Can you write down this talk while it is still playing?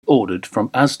ordered from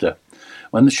Asda.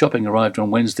 When the shopping arrived on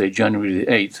Wednesday, January the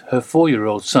 8th, her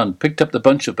 4-year-old son picked up the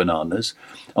bunch of bananas,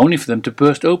 only for them to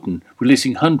burst open,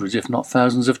 releasing hundreds, if not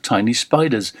thousands, of tiny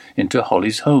spiders into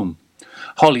Holly's home.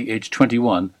 Holly, aged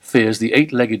 21, fears the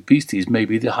 8-legged beasties may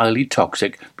be the highly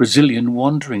toxic Brazilian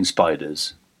wandering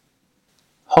spiders.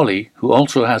 Holly, who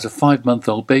also has a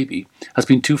 5-month-old baby, has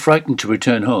been too frightened to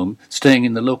return home, staying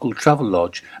in the local travel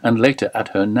lodge and later at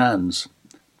her nan's.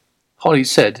 Holly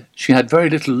said she had very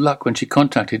little luck when she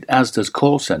contacted Asda's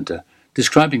call centre,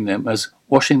 describing them as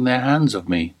washing their hands of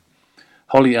me.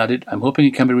 Holly added, "I'm hoping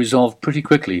it can be resolved pretty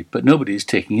quickly, but nobody is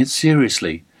taking it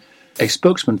seriously." A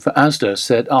spokesman for Asda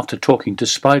said after talking to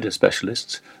spider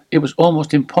specialists, it was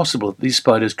almost impossible that these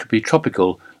spiders could be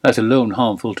tropical, let alone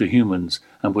harmful to humans,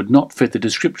 and would not fit the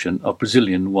description of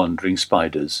Brazilian wandering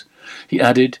spiders. He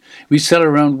added, "We sell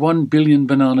around 1 billion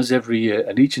bananas every year,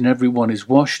 and each and every one is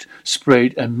washed,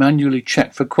 sprayed and manually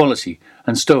checked for quality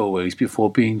and stowaways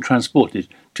before being transported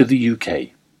to the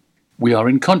UK. We are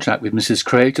in contact with Mrs.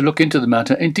 Cray to look into the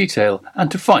matter in detail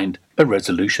and to find a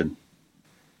resolution."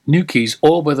 Newquay's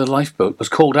all-weather lifeboat was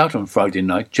called out on Friday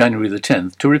night, January the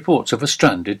 10th, to reports of a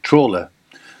stranded trawler.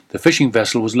 The fishing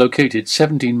vessel was located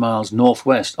 17 miles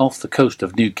northwest off the coast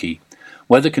of Newquay.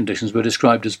 Weather conditions were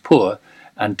described as poor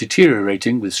and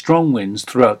deteriorating with strong winds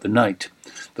throughout the night.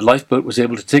 The lifeboat was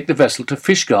able to take the vessel to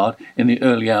Fishguard in the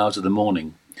early hours of the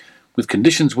morning. With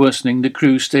conditions worsening, the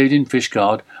crew stayed in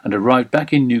Fishguard and arrived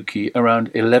back in Newquay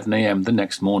around 11 a.m. the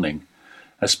next morning.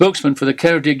 A spokesman for the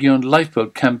Ceredigion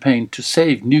Lifeboat Campaign to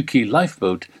Save Newquay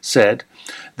Lifeboat said,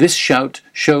 "This shout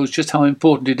shows just how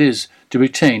important it is to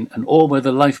retain an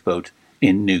all-weather lifeboat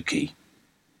in Newquay."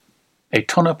 A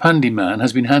Tonopandi man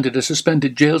has been handed a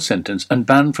suspended jail sentence and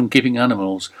banned from keeping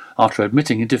animals after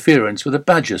admitting interference with a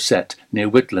badger set near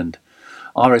Whitland.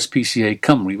 RSPCA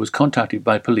Cymru was contacted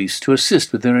by police to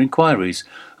assist with their inquiries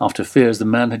after fears the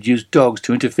man had used dogs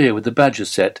to interfere with the badger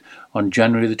set on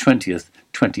January the 20th,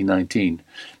 2019.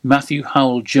 Matthew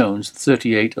Howell Jones,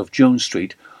 38 of Jones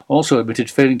Street, also admitted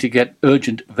failing to get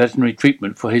urgent veterinary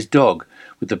treatment for his dog,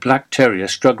 with the black terrier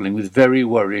struggling with very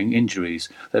worrying injuries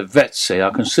that vets say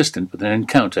are consistent with an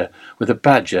encounter with a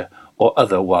badger or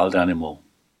other wild animal.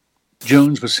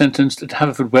 Jones was sentenced at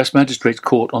Haverfordwest Magistrates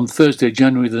Court on Thursday,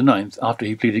 January the 9th, after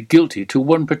he pleaded guilty to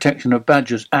one Protection of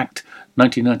Badgers Act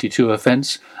 1992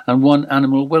 offence and one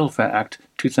Animal Welfare Act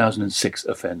 2006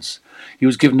 offence. He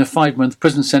was given a 5-month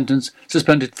prison sentence,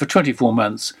 suspended for 24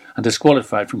 months, and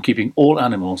disqualified from keeping all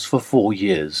animals for 4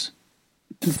 years.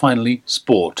 And finally,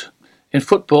 sport. In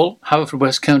football,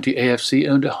 Haverfordwest County AFC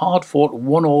owned a hard-fought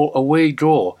 1-1 away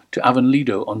draw to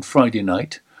Avonlido on Friday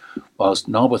night, whilst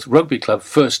Narberth Rugby Club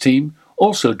first team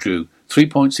also drew 3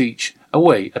 points each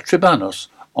away at Trebanos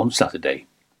on Saturday.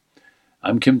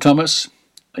 I'm Kim Thomas,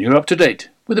 and you're up to date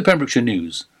with the Pembrokeshire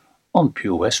News on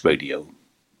Pure West Radio.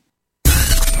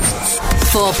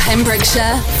 For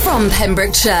Pembrokeshire, from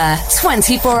Pembrokeshire,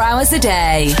 24 hours a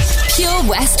day. Pure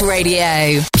West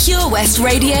Radio. Pure West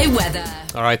Radio weather.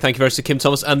 All right, thank you very much to Kim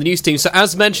Thomas and the news team. So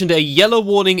as mentioned, a yellow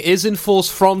warning is in force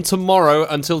from tomorrow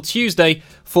until Tuesday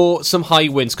for some high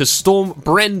winds, because Storm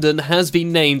Brendan has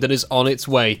been named and is on its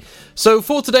way. So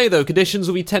for today, though, conditions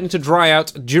will be tending to dry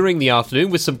out during the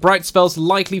afternoon, with some bright spells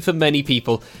likely for many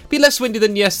people. Be less windy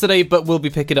than yesterday, but will be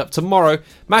picking up tomorrow.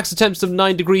 Max temps of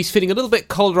 9 degrees, feeling a little bit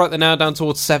colder right there now, down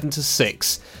towards 7 to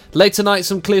 6. Late tonight,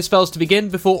 some clear spells to begin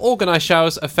before organised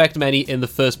showers affect many in the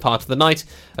first part of the night.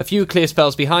 A few clear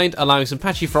spells behind, allowing some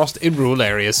patchy frost in rural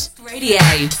areas. Radio.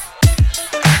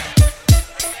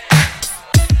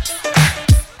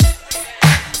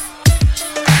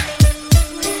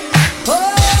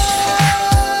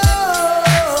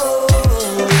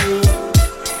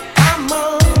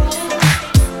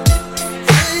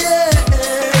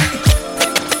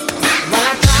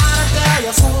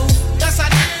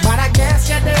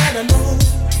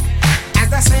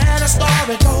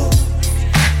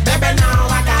 Baby, now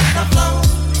I got the flow,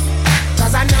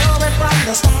 'cause I know it from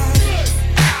the start.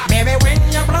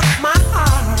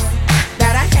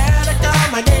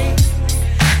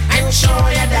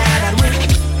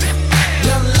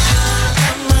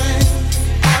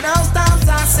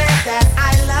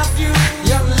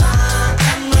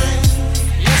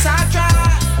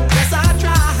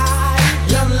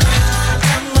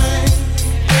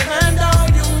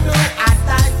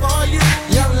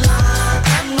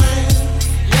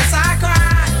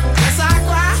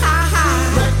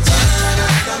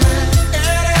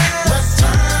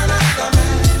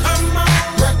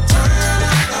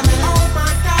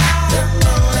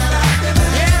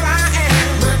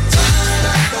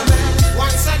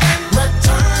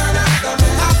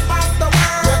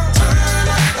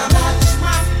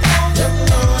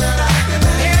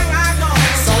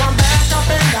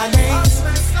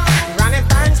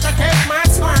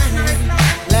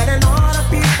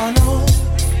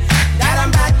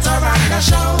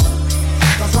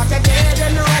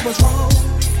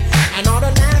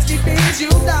 you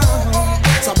down.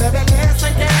 So baby,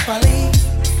 listen carefully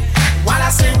while I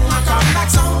sing my comeback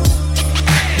song.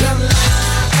 You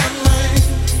lied to me.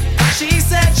 She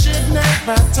said she'd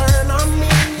never turn on me.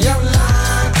 You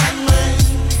lied to me,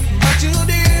 but you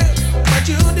did, but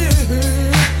you did.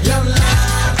 You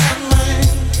lied to me.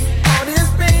 All this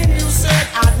pain you said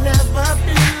I'd never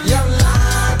feel. You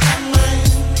lied to me,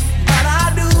 but I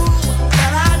do,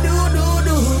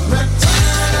 do.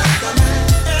 Return after me,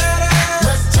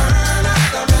 return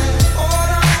after me.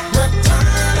 Hold on,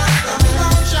 return after me.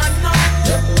 Don't you know?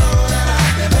 You know that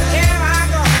I've been there. Here I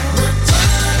go.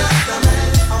 Return after me,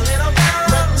 a little girl.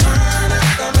 Return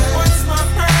after me, what's my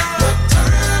pearl?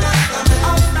 Return after me,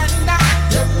 up and down.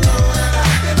 You know that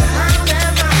I've been there. Round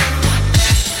and round.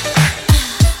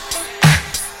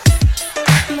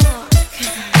 Mark,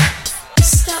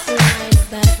 stop lying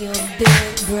about your big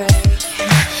break.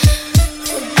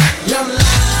 You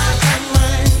lied to me.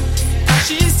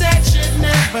 She said she'd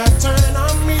never turn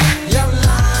on me. You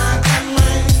lied to me,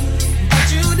 but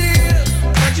you did,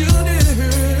 but you did.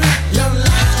 You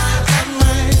lied to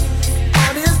me.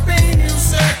 All this pain you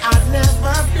said I'd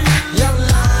never feel. You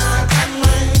lied to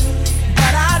me,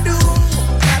 but I do,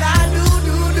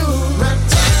 do.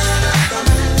 Return after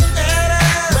me,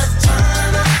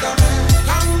 return after me.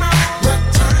 Come on,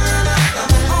 return after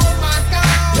me. Oh my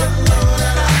God, you know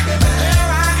that I've been there. Here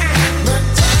I am.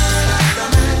 Return after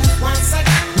me, once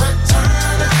again.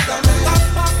 Return after me,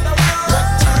 top of the world.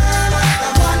 Return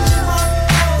after me, one more.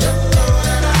 You know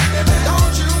that I've been there.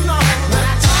 Don't you know?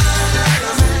 Return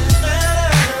after me,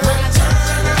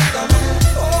 return after me.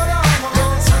 Hold on,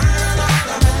 return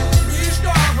after me. Be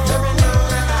strong. You know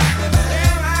that I've been there.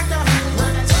 Here I come.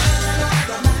 Return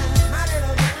after me, my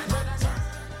little girl.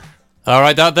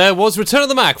 Alright, that there was Return of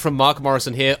the Mac from Mark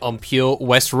Morrison here on Pure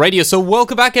West Radio. So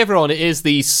welcome back everyone, it is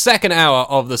the second hour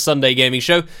of the Sunday Gaming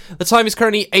Show. The time is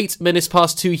currently 8 minutes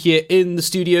past 2 here in the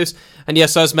studios. And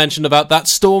yes, as mentioned about that,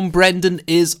 Storm Brendan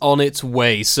is on its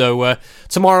way. So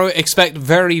tomorrow expect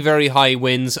very, very high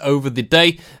winds over the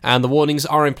day. And the warnings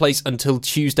are in place until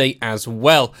Tuesday as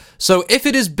well. So if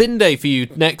it is bin day for you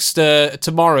next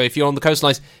tomorrow, if you're on the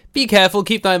coastlines, be careful,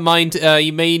 keep that in mind.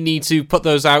 You may need to put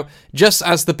those out just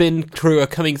as the bin crew are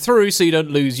coming through so you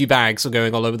don't lose your bags or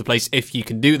going all over the place if you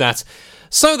can do that.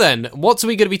 So then, what are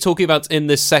we going to be talking about in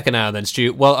this second hour then,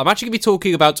 Stu? Well, I'm actually going to be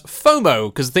talking about FOMO,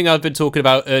 because the thing I've been talking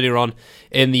about earlier on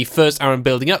in the first hour and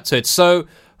building up to it. So,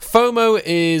 FOMO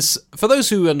is, for those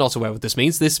who are not aware what this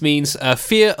means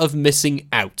fear of missing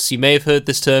out. You may have heard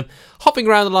this term hopping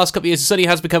around the last couple of years. It certainly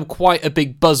has become quite a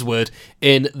big buzzword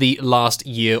in the last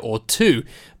year or two.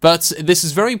 But this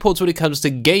is very important when it comes to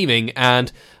gaming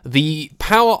and the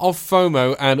power of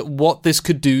FOMO and what this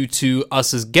could do to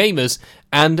us as gamers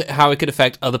and how it could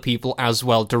affect other people as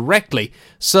well directly.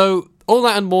 So all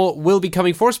that and more will be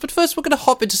coming for us, but first we're going to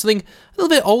hop into something a little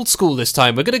bit old school this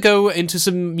time. We're going to go into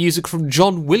some music from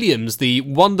John Williams, the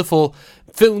wonderful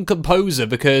film composer,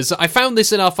 because I found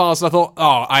this in our files and I thought,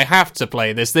 oh, I have to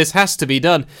play this. This has to be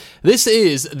done. This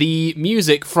is the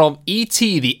music from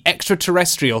E.T. the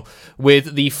Extraterrestrial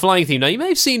with the flying theme. Now, you may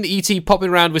have seen E.T. popping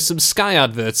around with some Sky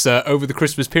adverts over the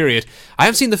Christmas period. I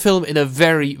haven't seen the film in a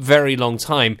very, very long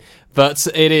time, but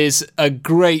it is a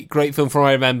great, great film from what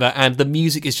I remember, and the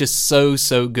music is just so,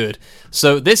 so good.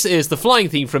 So this is the flying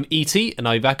theme from E.T., and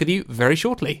I'll be back with you very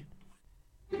shortly.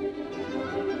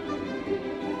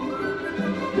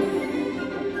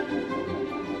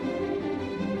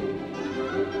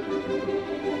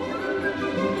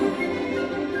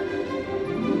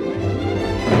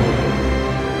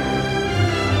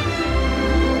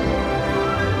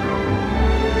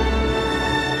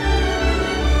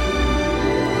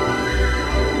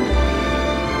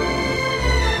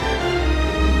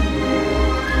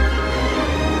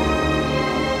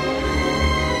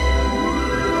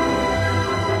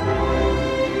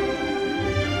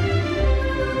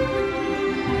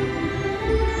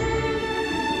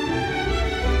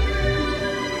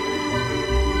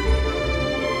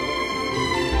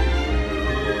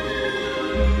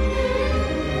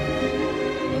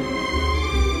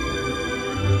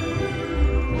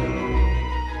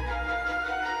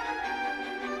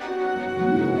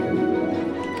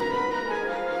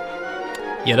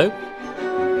 Hello?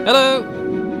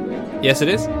 Hello? Yes, it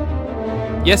is.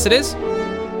 Yes, it is.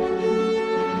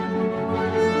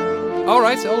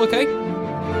 Alright, all okay.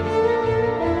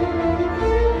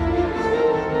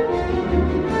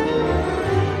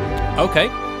 Okay.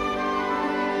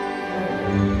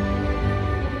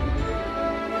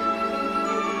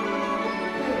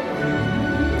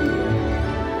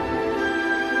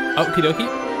 Okie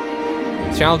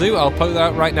dokie. Shall do. I'll poke that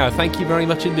out right now. Thank you very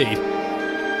much indeed.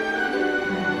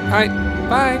 Alright,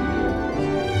 bye.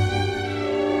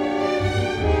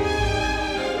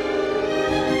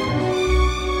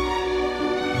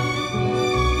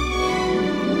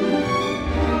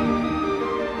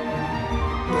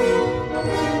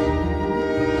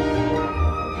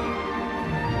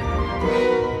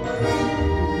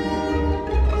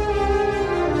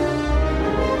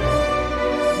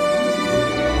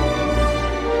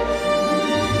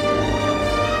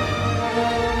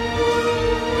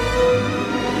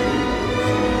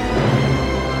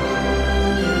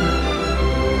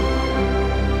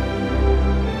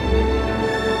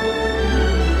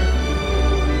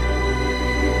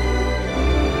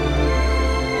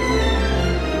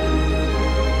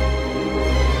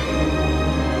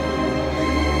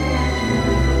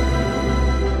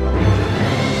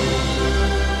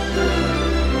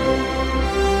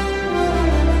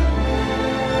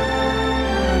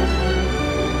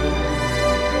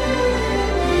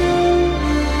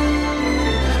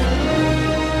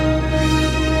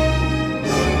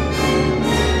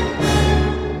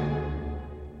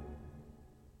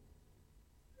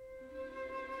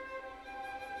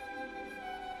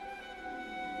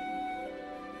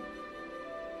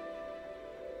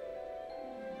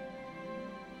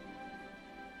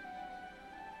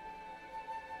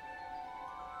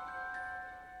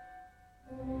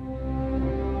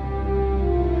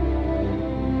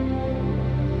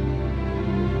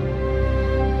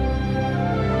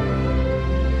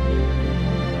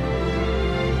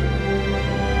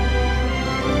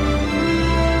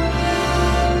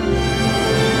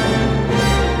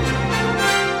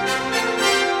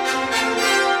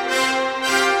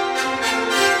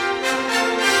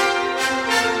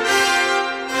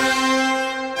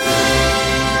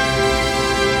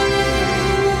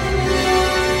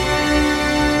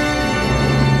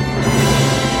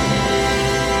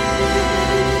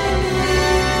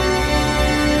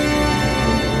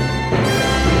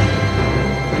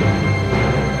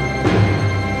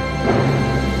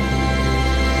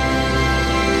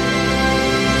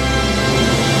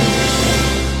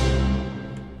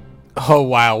 Oh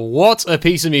wow, what a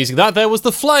piece of music. That there was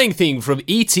the flying theme from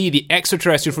E.T. the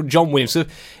Extraterrestrial from John Williams. So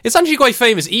it's actually quite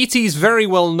famous. E.T. is very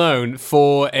well known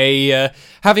for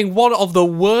having one of the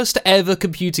worst ever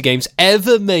computer games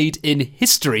ever made in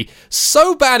history.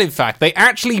 So bad, in fact, they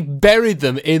actually buried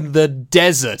them in the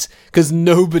desert because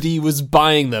nobody was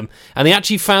buying them. And they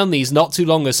actually found these not too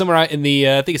long ago, somewhere out in the,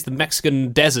 I think it's the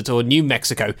Mexican desert or New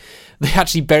Mexico. They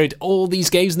actually buried all these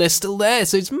games and they're still there,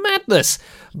 so it's madness.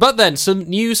 But then, some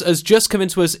news has just come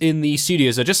into us in the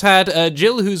studios. I just had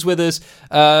Jill, who's with us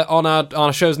on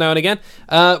our shows now and again.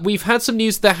 We've had some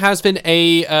news. There has been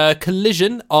a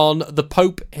collision on the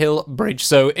Pope Hill Bridge.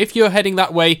 So if you're heading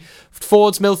that way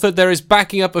towards Milford, there is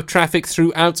backing up of traffic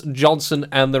throughout Johnson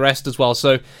and the rest as well.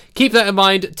 So keep that in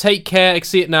mind. Take care. I can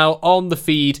see it now on the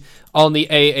feed. On the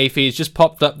AA feed, it's just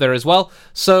popped up there as well.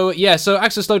 So yeah, so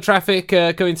access slow traffic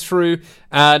going through,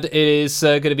 and it is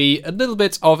going to be a little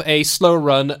bit of a slow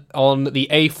run on the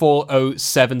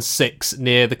A4076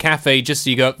 near the cafe, just so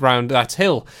you go up around that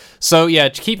hill. So yeah,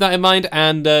 keep that in mind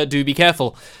and do be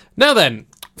careful. Now then,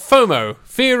 FOMO,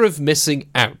 fear of missing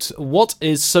out. What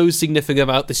is so significant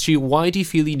about this issue? Why do you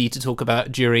feel you need to talk about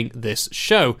it during this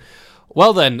show?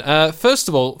 Well then, first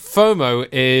of all, FOMO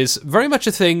is very much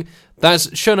a thing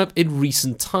that's shown up in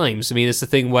recent times. I mean, it's the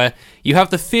thing where you have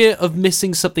the fear of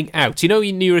missing something out. You know,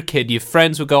 when you were a kid, your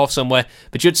friends would go off somewhere,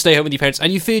 but you'd stay home with your parents,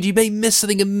 and you feared you may miss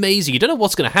something amazing. You don't know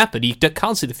what's going to happen. You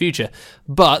can't see the future.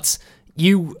 But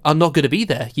you are not going to be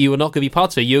there. You are not going to be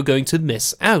part of it. You're going to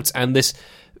miss out. And this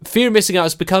fear of missing out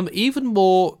has become even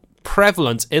more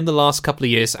prevalent in the last couple of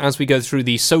years as we go through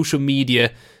the social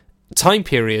media time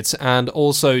periods, and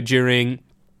also during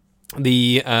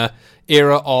the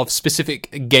era of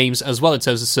specific games as well, in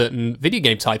terms of certain video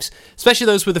game types, especially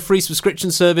those with a free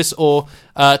subscription service or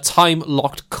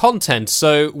time-locked content.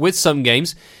 So with some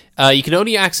games, you can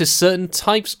only access certain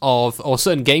types of, or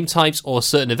certain game types or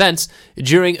certain events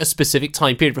during a specific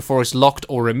time period before it's locked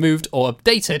or removed or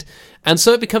updated. And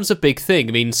so it becomes a big thing.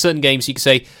 I mean, certain games you can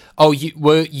say, oh,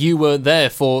 you were there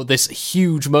for this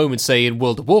huge moment, say in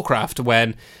World of Warcraft,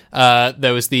 when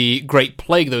there was the Great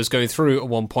Plague that was going through at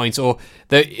one point, or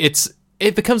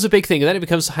it becomes a big thing, and then it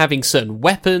becomes having certain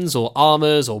weapons or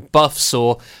armors or buffs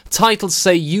or titles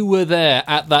say you were there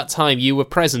at that time, you were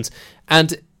present,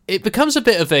 and it becomes a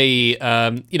bit of a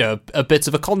a bit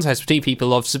of a contest between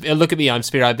people of, look at me, I'm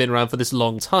Spear, I've been around for this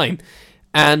long time,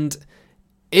 and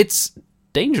it's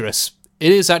dangerous.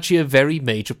 It is actually a very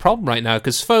major problem right now,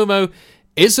 because FOMO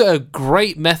is a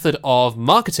great method of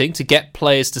marketing to get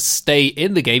players to stay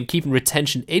in the game, keeping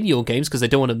retention in your games because they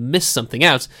don't want to miss something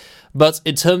out. But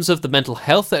in terms of the mental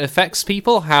health that affects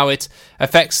people, how it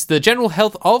affects the general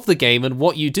health of the game and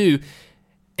what you do,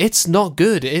 it's not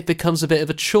good. It becomes a bit of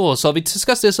a chore. So I'll be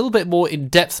discussing this a little bit more in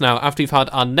depth now after we've had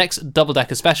our next Double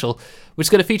Decker special, which is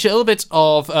going to feature a little bit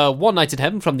of One Night in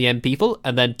Heaven from the M People,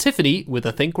 and then Tiffany with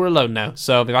I Think We're Alone Now.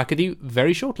 So I'll be back with you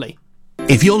very shortly.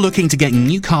 If you're looking to get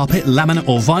new carpet, laminate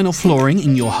or vinyl flooring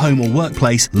in your home or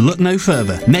workplace, look no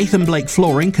further. Nathan Blake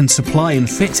Flooring can supply and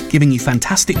fit, giving you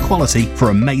fantastic quality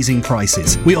for amazing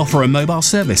prices. We offer a mobile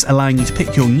service allowing you to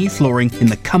pick your new flooring in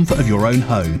the comfort of your own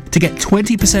home. To get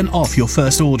 20% off your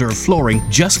first order of flooring,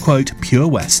 just quote Pure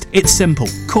West. It's simple.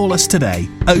 Call us today,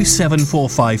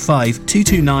 07455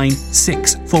 229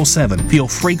 647 for your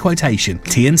free quotation.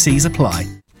 T&Cs apply.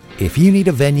 If you need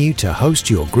a venue to host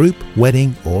your group,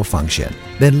 wedding or function,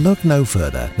 then look no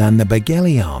further than the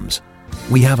Begelly Arms.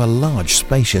 We have a large,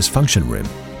 spacious function room,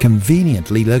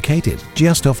 conveniently located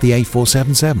just off the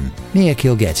A477 near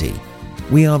Kilgetty.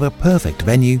 We are the perfect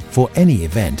venue for any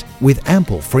event with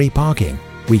ample free parking.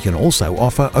 We can also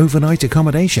offer overnight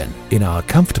accommodation in our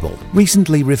comfortable,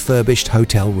 recently refurbished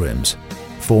hotel rooms.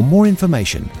 For more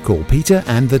information, call Peter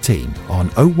and the team on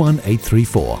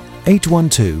 01834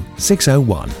 812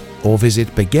 601 or visit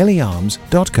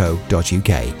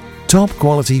begellyarms.co.uk. Top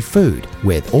quality food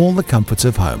with all the comforts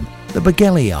of home. The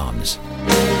Begelly Arms.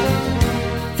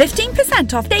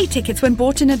 15% off day tickets when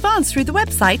bought in advance through the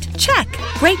website? Check.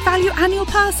 Great value annual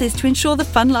passes to ensure the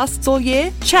fun lasts all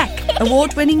year? Check.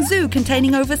 Award-winning zoo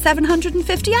containing over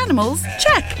 750 animals?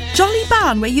 Check. Jolly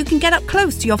barn where you can get up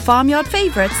close to your farmyard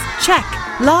favourites? Check.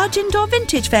 Large indoor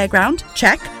vintage fairground?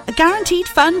 Check. A guaranteed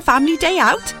fun family day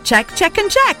out? Check, check and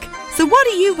check. So what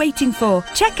are you waiting for?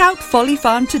 Check out Folly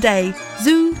Farm today.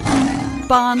 Zoo,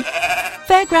 barn,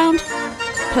 fairground,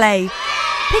 play.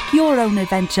 Pick your own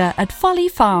adventure at Folly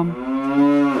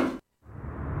Farm.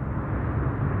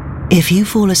 If you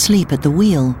fall asleep at the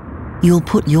wheel, you'll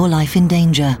put your life in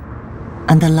danger,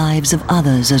 and the lives of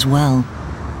others as well.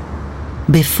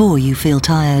 Before you feel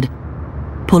tired,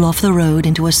 pull off the road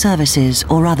into a services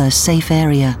or other safe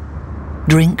area.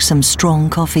 Drink some strong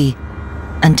coffee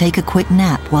and take a quick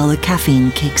nap while the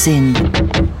caffeine kicks in.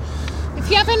 If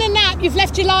you're having a nap, you've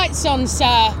left your lights on, sir.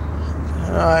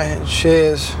 Alright,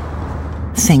 cheers.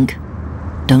 Think.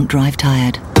 Don't drive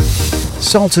tired.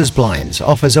 Salters Blinds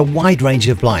offers a wide range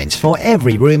of blinds for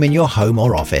every room in your home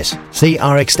or office. See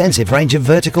our extensive range of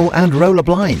vertical and roller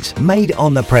blinds made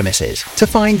on the premises to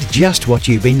find just what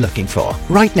you've been looking for.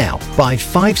 Right now, buy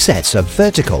 5 sets of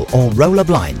vertical or roller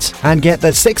blinds and get the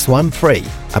 6th one free.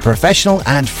 A professional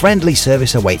and friendly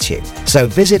service awaits you. So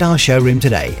visit our showroom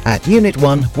today at Unit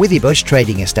 1 Withybush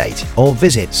Trading Estate or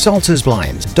visit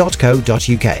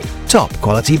saltersblinds.co.uk. Top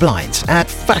quality blinds at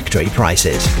factory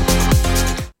prices.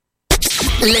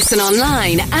 Listen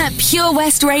online at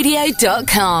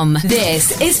purewestradio.com.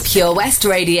 This is Pure West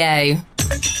Radio.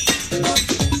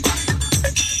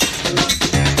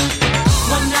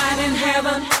 One night in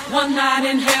heaven, one night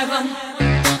in heaven.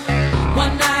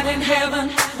 One night in heaven,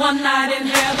 one night in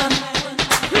heaven.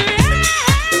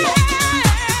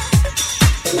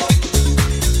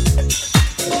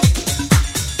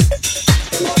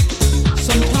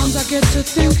 Sometimes I get to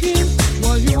thinking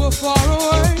while you were far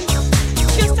away,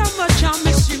 just how much I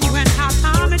miss you and how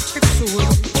time it trips away.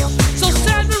 So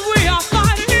sad when we are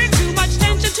fighting, too much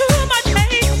tension, too much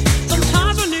pain.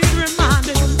 Sometimes we need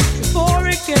reminding before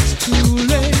it gets too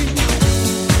late.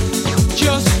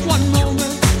 Just one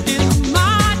moment in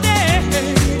my day,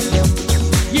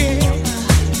 yeah.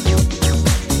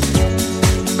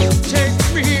 Take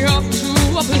me up to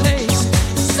a place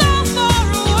so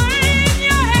far away in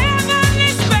your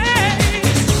heavenly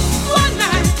space. One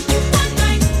night, one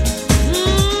night.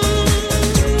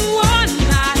 One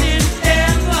night in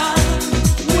heaven,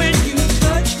 when you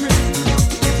touch me,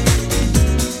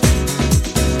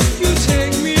 you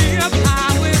take me up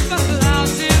high with the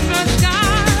clouds in the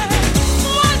sky.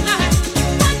 One night,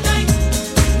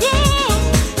 ooh,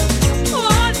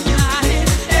 one night in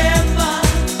heaven,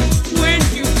 when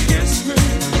you kiss me,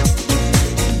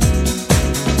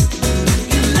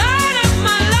 you light up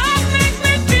my life, make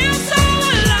me feel so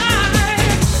alive.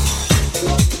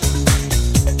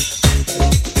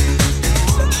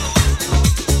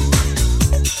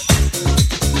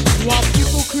 While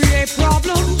people create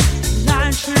problems,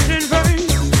 lying shit in vain,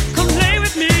 come lay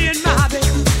with me in my bed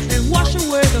and wash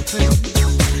away the pain.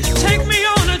 Take me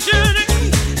on a journey,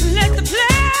 let the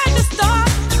pleasure start.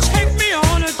 Take me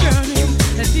on a journey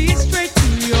that leads straight to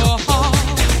your heart.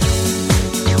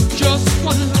 Just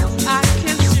one look, I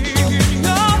can see in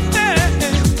your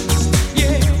face,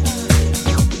 yeah.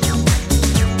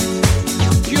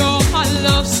 You're my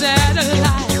love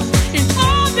satellite, in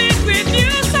orbit with you,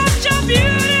 such a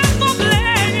beautiful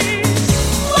place.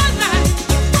 One night,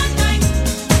 one night,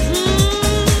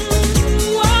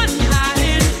 one night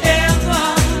in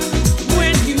heaven,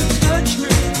 when you touch me,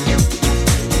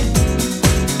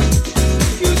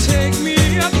 you take me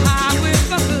up high with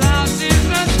the clouds in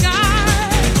the sky.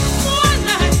 One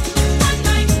night,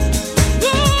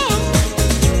 ooh,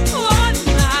 one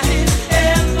night in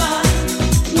heaven,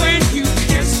 when you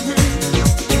kiss me,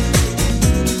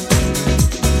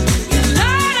 you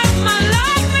light up my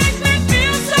life, make me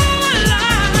feel so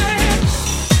alive.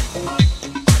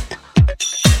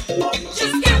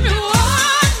 Just give me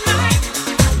one night.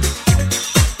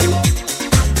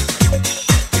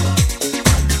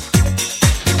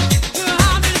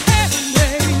 I'm in heaven,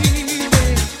 baby.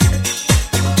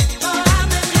 Oh,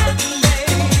 I'm in heaven,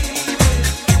 baby.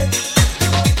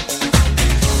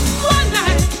 One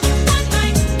night, one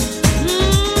night,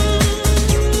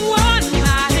 one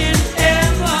night in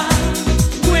heaven,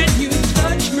 when you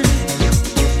touch me,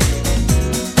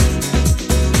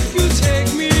 you take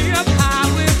me up high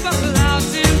with the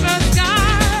clouds in the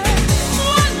sky.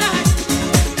 One night,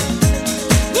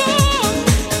 ooh,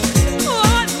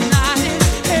 one night in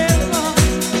heaven,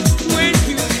 when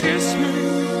you kiss me,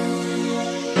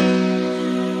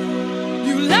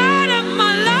 you light up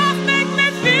my life, make me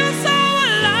feel so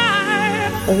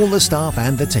alive. All the staff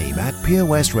and the team at Pure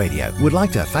West Radio would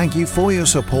like to thank you for your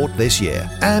support this year,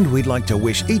 and we'd like to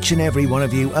wish each and every one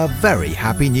of you a very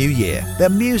happy new year. The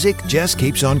music just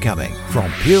keeps on coming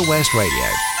from Pure West Radio.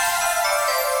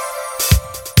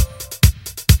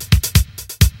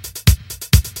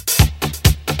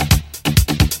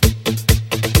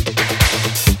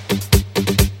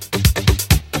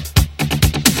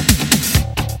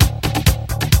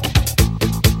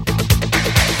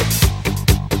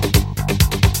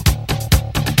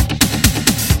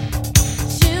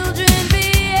 Children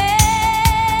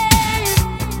behave.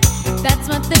 That's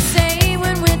what they say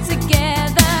when we're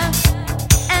together.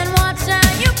 And watch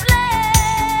how you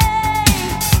play.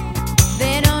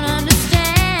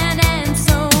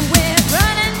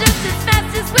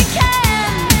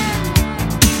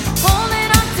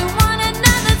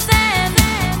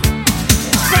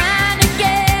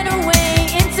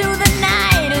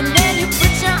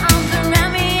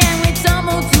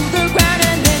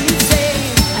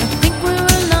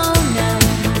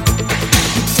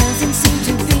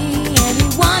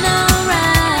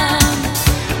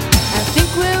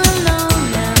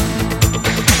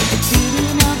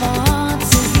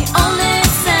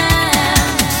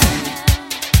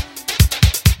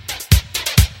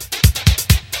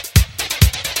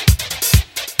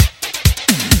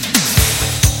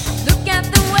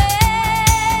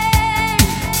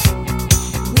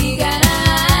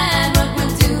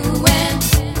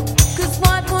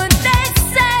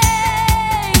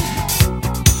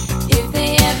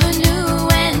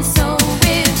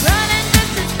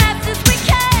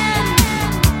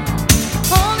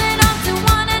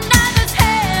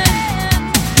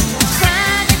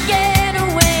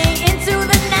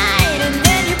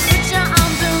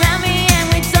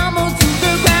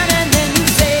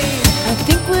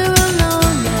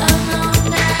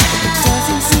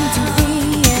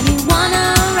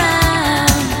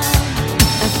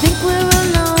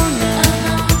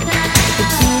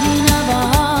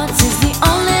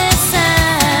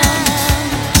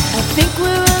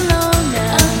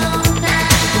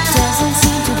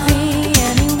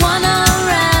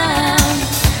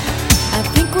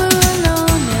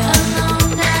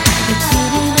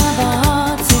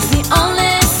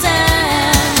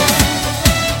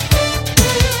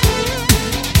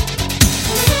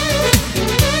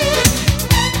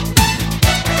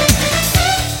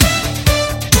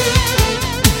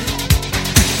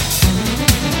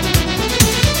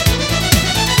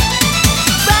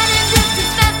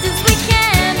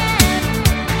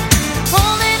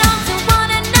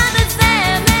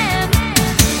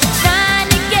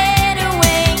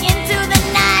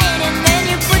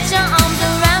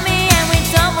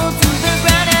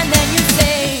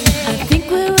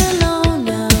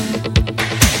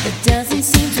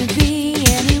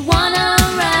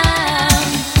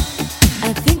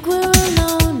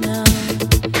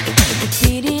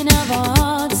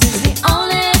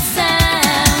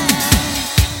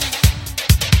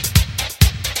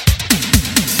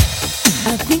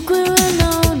 I think we're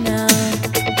alone now.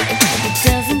 It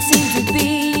doesn't seem to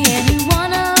be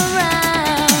anyone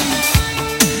around.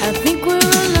 I think we're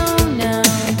alone now.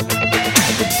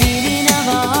 The beating of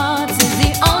our hearts is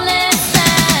the only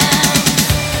sound.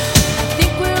 I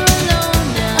think we're alone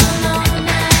now.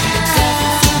 It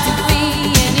doesn't seem to be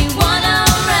anyone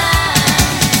around.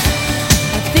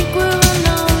 I think we're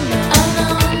alone now.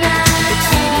 The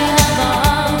beating of our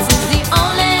hearts is the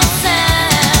only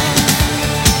sound.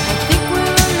 I think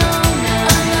we're alone now.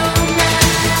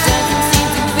 It doesn't seem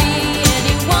to be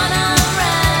anyone around.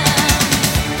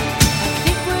 I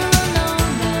think we're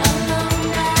alone now.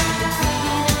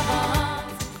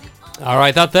 All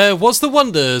right, that there was the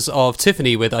wonders of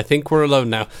Tiffany with I Think We're Alone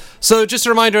Now. So just a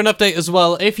reminder and update as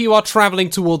well, if you are travelling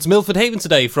towards Milford Haven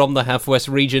today from the Haverfordwest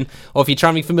region, or if you're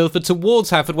travelling from Milford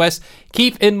towards Haverfordwest,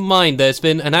 keep in mind there's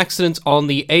been an accident on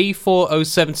the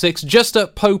A4076 just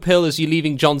at Pope Hill as you're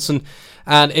leaving Johnson,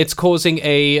 and it's causing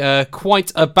a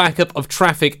quite a backup of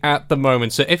traffic at the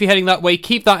moment. So if you're heading that way,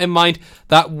 keep that in mind.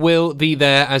 That will be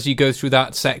there as you go through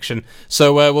that section.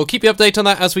 So we'll keep you updated on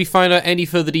that as we find out any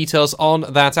further details on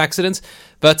that accident.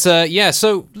 But yeah,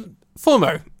 so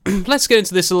FOMO. Let's get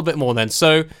into this a little bit more then.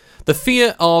 So the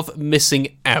fear of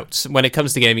missing out when it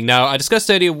comes to gaming. Now, I discussed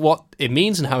earlier what it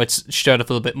means and how it's shown up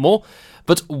a little bit more.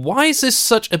 But why is this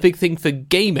such a big thing for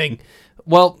gaming?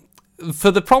 Well,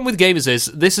 for the problem with gamers is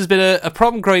this has been a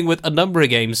problem growing with a number of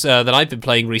games that I've been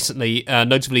playing recently,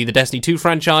 notably the Destiny 2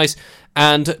 franchise,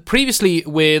 and previously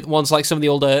with ones like some of the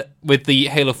older, with the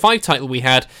Halo 5 title we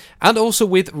had, and also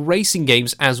with racing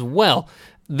games as well.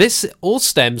 This all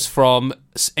stems from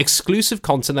exclusive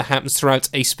content that happens throughout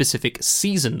a specific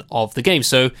season of the game.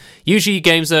 So usually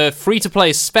games are free to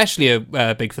play, especially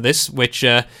big for this, which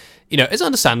is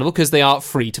understandable because they are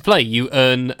free to play. You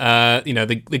earn,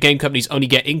 the game companies only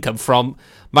get income from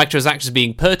microtransactions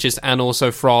being purchased and also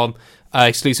from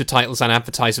exclusive titles and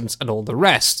advertisements and all the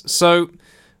rest. So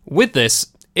with this,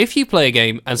 if you play a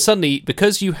game and suddenly,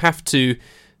 because you have to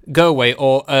go away,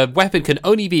 or a weapon can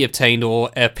only be obtained,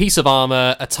 or a piece of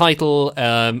armor, a title,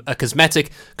 a cosmetic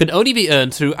can only be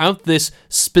earned throughout this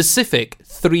specific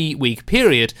 3-week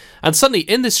period, and suddenly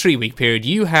in this 3-week period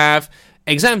you have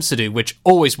exams to do, which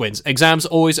always wins. Exams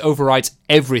always overrides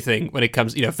everything when it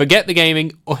comes, forget the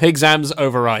gaming, or exams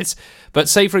overrides. But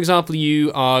say, for example,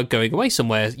 you are going away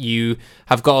somewhere, you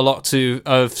have got a lot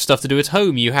of stuff to do at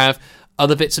home, you have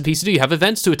other bits and pieces to do, you have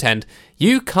events to attend,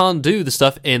 you can't do the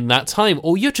stuff in that time,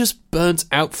 or you're just burnt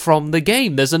out from the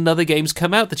game. There's another game's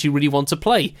come out that you really want to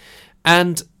play.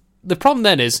 And the problem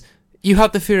then is, you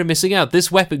have the fear of missing out.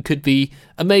 This weapon could be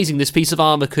amazing, this piece of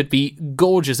armor could be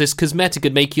gorgeous, this cosmetic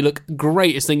could make you look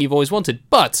great, it's the thing you've always wanted,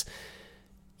 but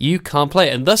you can't play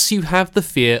it, and thus you have the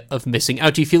fear of missing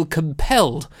out. You feel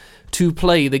compelled to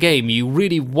play the game. You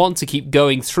really want to keep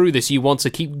going through this, you want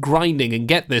to keep grinding and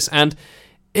get this, and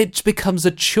it becomes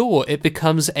a chore. It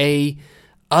becomes a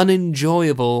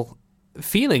unenjoyable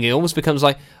feeling. It almost becomes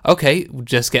like, okay, we'll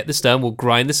just get this done, we'll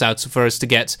grind this out for us to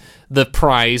get the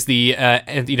prize, the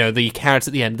carrot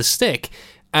at the end of the stick.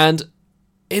 And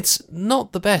it's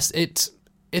not the best. It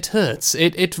hurts.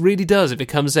 It really does. It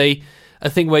becomes a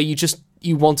thing where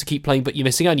you want to keep playing, but you're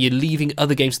missing out. You're leaving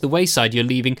other games to the wayside. You're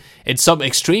leaving, in some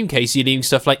extreme case, you're leaving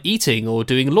stuff like eating or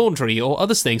doing laundry or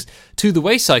other things to the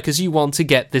wayside because you want to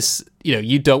get this,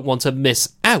 you don't want to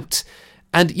miss out.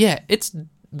 And yeah, it's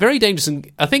very dangerous,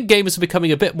 and I think gamers are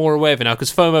becoming a bit more aware of it now,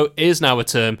 because FOMO is now a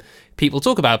term people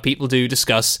talk about. People do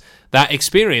discuss that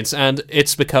experience, and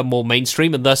it's become more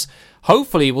mainstream, and thus,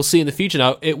 hopefully, we'll see in the future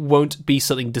now, it won't be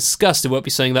something discussed. It won't be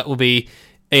something that will be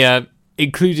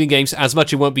included in games as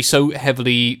much. It won't be so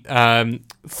heavily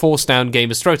forced down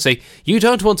gamers' throats. Say, you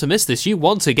don't want to miss this, you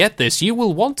want to get this, you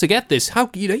will want to get this. How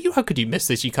could you miss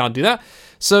this? You can't do that.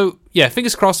 So, yeah,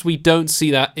 fingers crossed we don't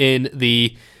see that in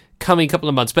the coming couple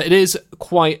of months, but it is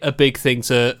quite a big thing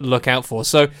to look out for.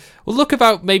 So we'll look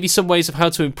about maybe some ways of how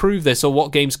to improve this, or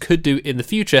what games could do in the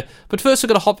future. But first we're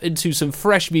going to hop into some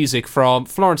fresh music from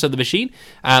Florence and the Machine,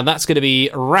 and that's going to be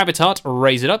Rabbit Heart,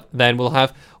 Raise It Up. Then we'll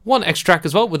have one extra track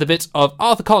as well with a bit of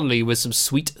Arthur Conley with some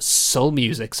sweet soul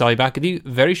music. So I'll be back with you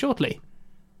very shortly.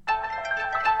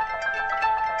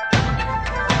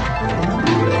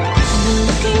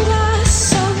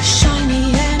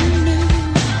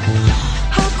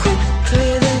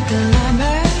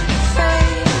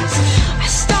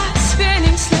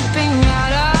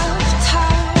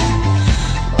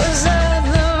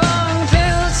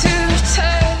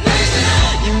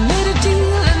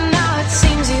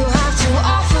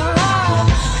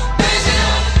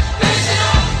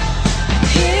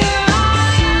 Here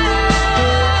I am.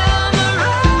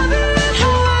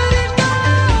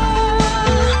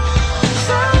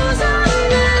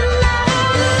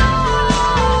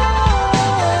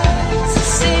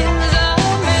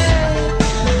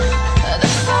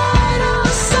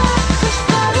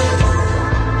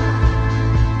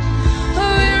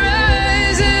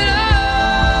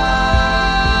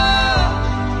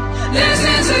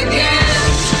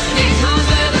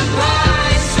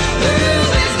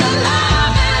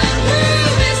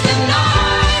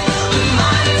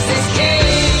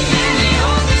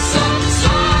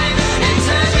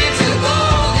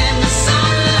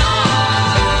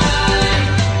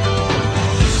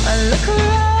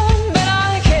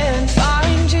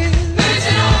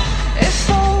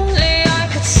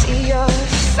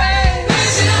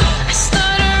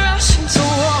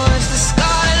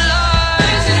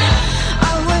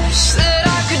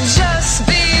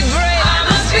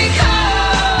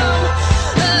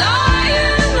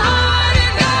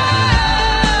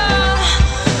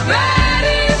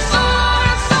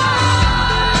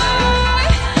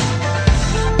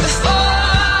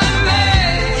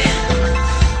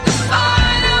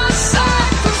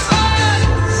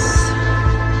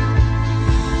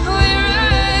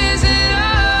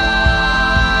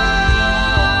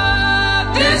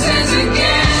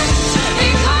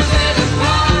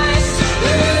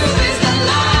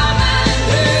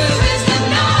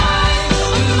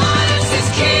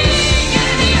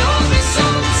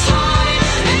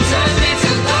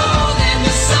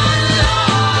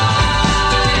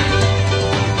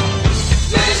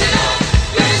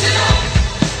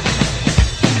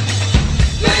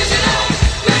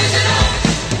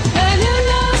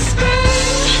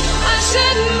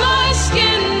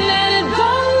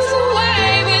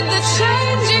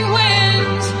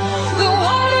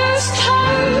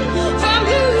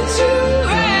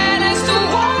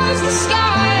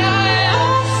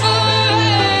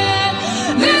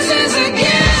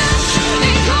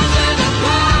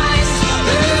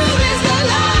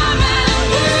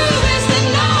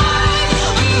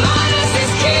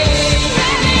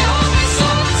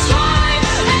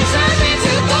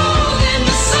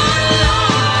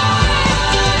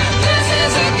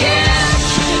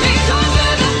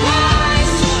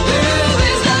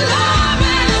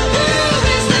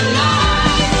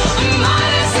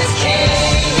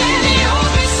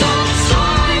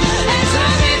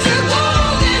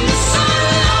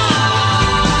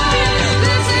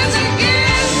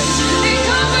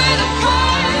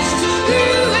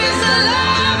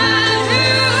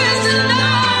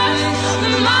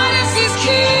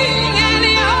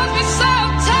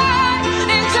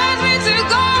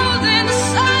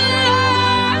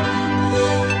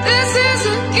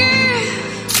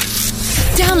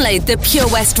 Download the Pure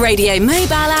West Radio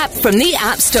mobile app from the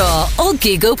App Store or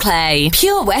Google Play.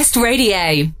 Pure West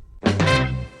Radio.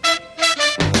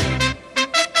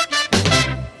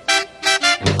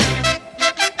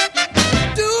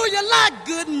 Do you like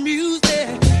good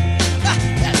music?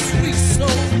 That sweet soul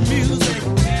music.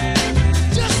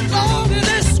 Just long as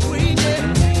it's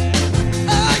screaming.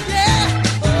 Oh yeah,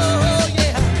 oh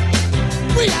yeah.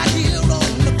 We are here on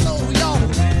the floor, y'all.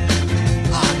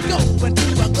 Are going to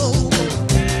a go-go.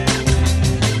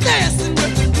 Dancing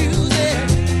with the music.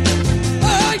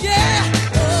 Oh yeah,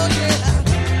 oh yeah.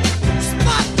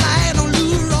 Spotlight on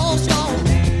Lou Ross, y'all.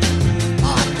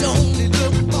 Oh, don't it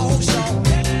look boss, y'all.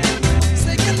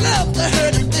 Singing love to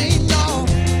her thing, y'all.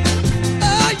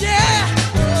 Oh yeah,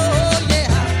 oh yeah.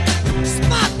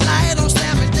 Spotlight on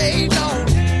Sammy Dave, y'all.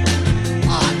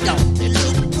 Oh, don't it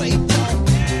look great, y'all.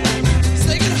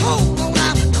 Singing hold on,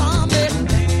 I'm coming.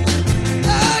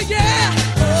 Oh yeah,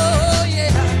 oh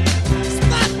yeah.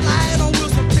 Spotlight on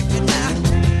Wilson Pickett now.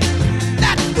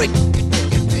 That wicked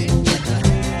Pickett.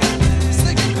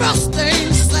 Singing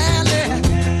Mustang Sally.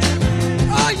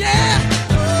 Oh yeah,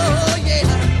 oh yeah.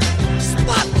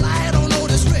 Spotlight on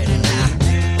Otis Ready now.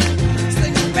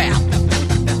 Singing bam, bam,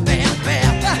 bam, bam,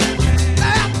 bam, bam,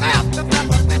 bam, bam,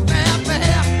 bam, bam, bam,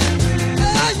 bam.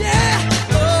 Oh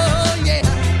yeah,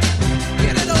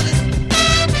 get it on this.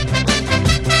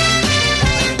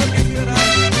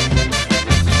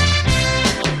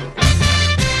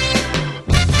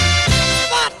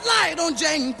 Spotlight on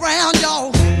Jane Brown,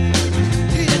 y'all.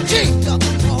 He the king of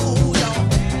them all, y'all.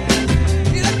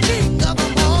 He the king of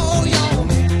them all, y'all.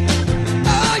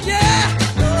 Oh yeah,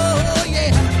 oh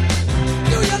yeah.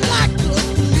 Do you like good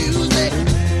music?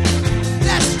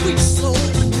 That sweet soul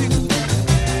music.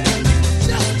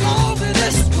 Just love it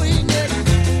and swinging.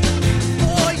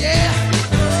 Oh yeah,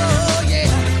 oh yeah.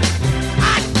 I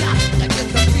got to get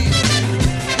the feeling.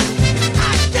 I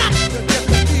got to get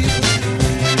the feeling.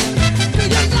 Do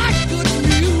you like good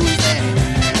music?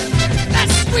 That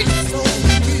sweet soul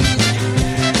music.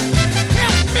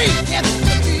 Help me get the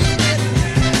feeling.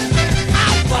 I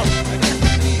won't forget the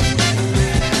feeling.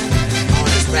 On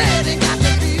this ready, got the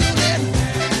feeling.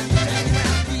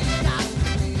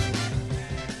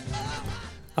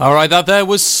 Alright, that there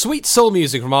was Sweet Soul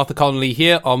Music from Arthur Connolly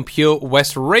here on Pure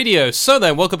West Radio. So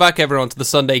then, welcome back everyone to the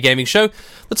Sunday Gaming Show.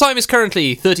 The time is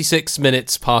currently 36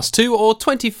 minutes past 2 or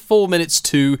 24 minutes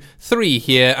to 3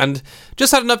 here, and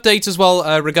just had an update as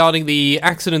well regarding the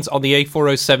accident on the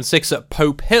A4076 at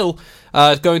Pope Hill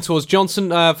going towards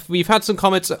Johnson. We've had some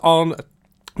comments on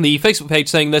the Facebook page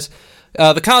saying that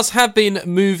the cars have been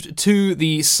moved to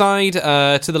the side,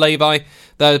 to the lay-by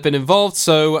that have been involved,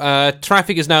 so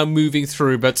traffic is now moving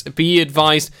through, but be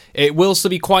advised, it will still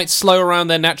be quite slow around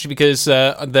there naturally because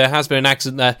there has been an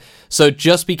accident there, so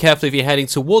just be careful if you're heading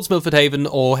towards Milford Haven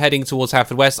or heading towards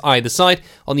Haverfordwest, either side,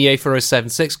 on the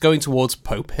A4076 going towards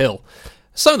Pope Hill.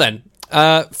 So then,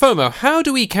 FOMO. How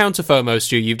do we counter FOMO,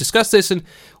 Stu? You've discussed this and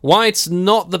why it's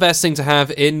not the best thing to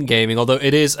have in gaming, although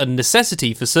it is a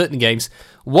necessity for certain games.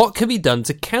 What can be done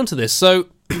to counter this? So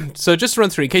just to run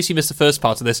through, in case you missed the first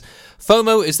part of this,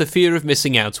 FOMO is the fear of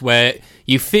missing out, where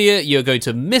you fear you're going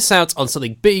to miss out on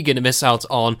something big and miss out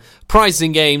on prizes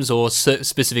in games or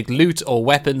specific loot or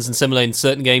weapons and similar in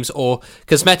certain games or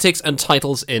cosmetics and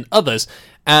titles in others.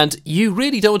 And you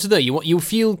really don't want to know. You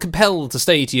feel compelled to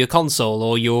stay to your console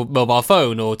or your mobile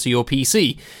phone or to your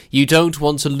PC. You don't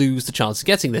want to lose the chance of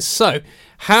getting this. So,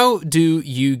 how do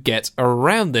you get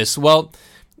around this? Well,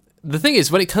 the thing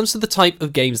is, when it comes to the type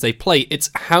of games they play, it's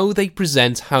how they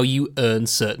present how you earn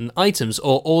certain items,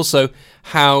 or also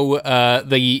how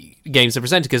the games are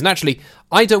presented. Because naturally,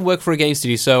 I don't work for a game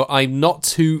studio, so I'm not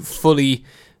too fully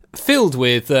filled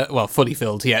with, fully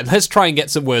filled, yeah. Let's try and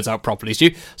get some words out properly,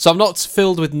 Stu. So I'm not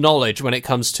filled with knowledge when it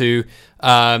comes to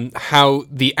how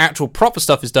the actual proper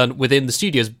stuff is done within the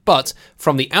studios, but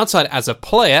from the outside, as a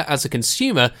player, as a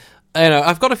consumer,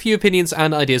 I've got a few opinions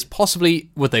and ideas. Possibly,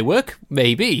 would they work?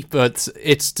 Maybe, but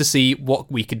it's to see what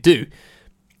we could do.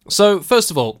 So, first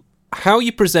of all, how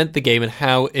you present the game and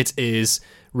how it is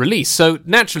released. So,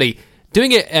 naturally,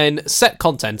 doing it in set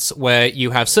contents where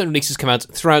you have certain releases come out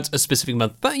throughout a specific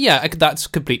month, that's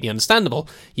completely understandable.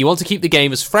 You want to keep the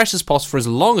game as fresh as possible for as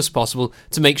long as possible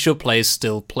to make sure players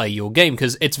still play your game,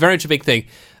 because it's very much a big thing.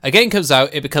 A game comes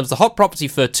out, it becomes the hot property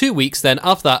for 2 weeks, then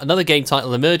after that another game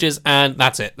title emerges, and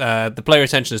that's it. The player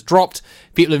attention has dropped,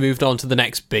 people have moved on to the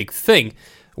next big thing.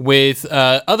 With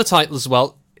other titles as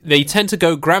well, they tend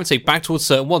to gravitate back towards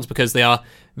certain ones because they are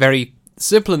very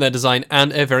simple in their design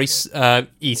and are very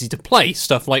easy to play.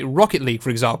 Stuff like Rocket League,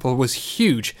 for example, was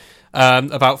huge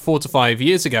about 4 to 5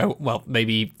 years ago, well,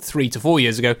 maybe 3 to 4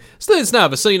 years ago. Still is now,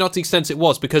 but certainly not to the extent it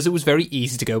was, because it was very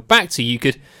easy to go back to. You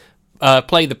could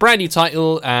play the brand new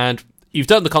title, and you've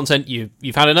done the content,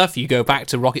 you've had enough, you go back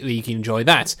to Rocket League, you enjoy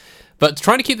that. But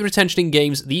trying to keep the retention in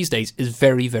games these days is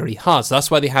very, very hard. So that's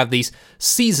why they have these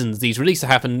seasons, these releases that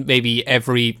happen maybe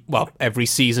every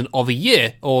season of a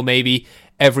year, or maybe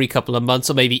every couple of months,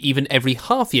 or maybe even every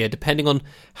half year, depending on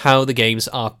how the games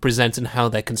are presented and how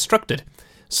they're constructed.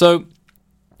 So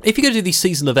if you're going to do these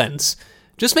season events,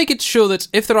 just make it sure that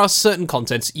if there are certain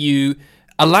contents, you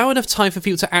allow enough time for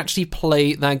people to actually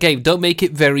play that game. Don't make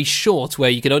it very short, where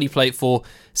you can only play it for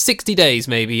 60 days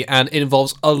maybe, and it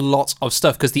involves a lot of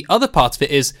stuff, because the other part of it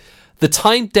is the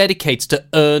time dedicated to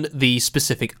earn the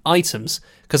specific items.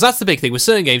 Because that's the big thing with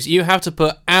certain games, you have to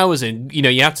put hours in,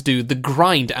 you have to do the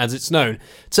grind, as it's known,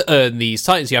 to earn these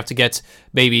titles. You have to get,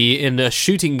 maybe in a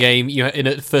shooting game, in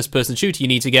a first-person shooter, you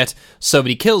need to get so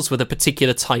many kills with a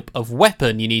particular type of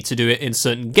weapon. You need to do it in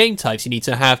certain game types. You need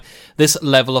to have this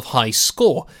level of high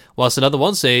score. Whilst another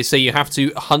one, say you have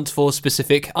to hunt for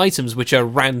specific items which are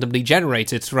randomly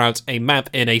generated throughout a map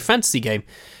in a fantasy game.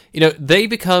 They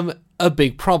become a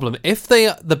big problem. If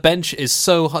the bench is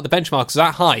so high, the benchmark is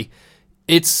that high,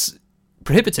 it's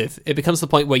prohibitive. It becomes the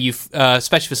point where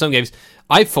especially for some games,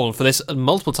 I've fallen for this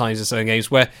multiple times in certain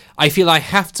games, where I feel I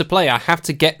have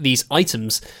to get these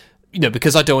items,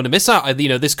 because I don't want to miss out.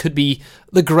 This could be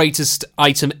the greatest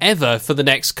item ever for the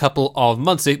next couple of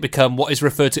months. It become what is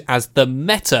referred to as the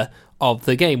meta of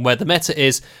the game, where the meta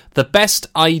is the best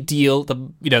ideal,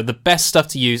 the best stuff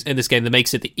to use in this game that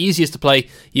makes it the easiest to play.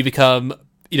 You become,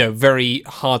 very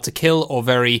hard to kill, or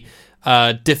very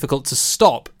difficult to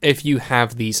stop if you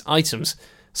have these items.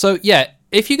 So yeah,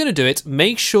 if you're going to do it,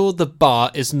 make sure the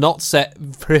bar is not set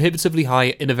prohibitively high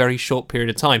in a very short period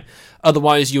of time.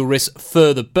 Otherwise, you'll risk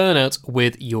further burnout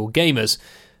with your gamers.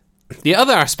 The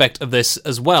other aspect of this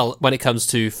as well, when it comes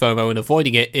to FOMO and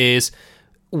avoiding it, is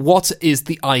what is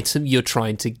the item you're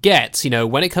trying to get?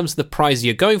 When it comes to the prize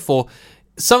you're going for,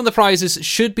 some of the prizes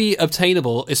should be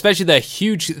obtainable, especially their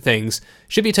huge things,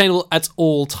 should be attainable at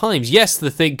all times. Yes,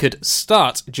 the thing could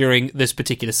start during this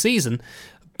particular season,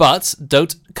 but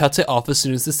don't cut it off as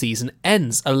soon as the season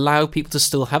ends. Allow people to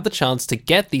still have the chance to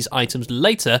get these items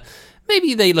later.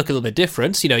 Maybe they look a little bit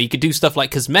different. You could do stuff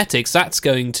like cosmetics. That's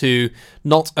going to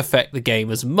not affect the game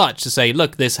as much. To say,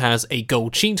 look, this has a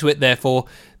gold sheen to it, therefore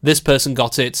this person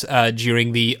got it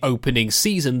during the opening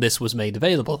season. This was made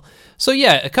available. So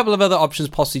yeah, a couple of other options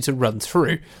possibly to run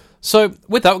through. So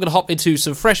with that, we're going to hop into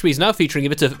some fresh music now, featuring a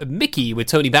bit of Mickey with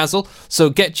Tony Basil. So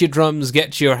get your drums,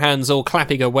 get your hands all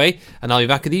clapping away, and I'll be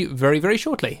back with you very, very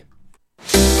shortly.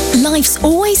 Life's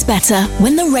always better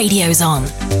when the radio's on.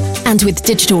 And with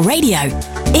digital radio,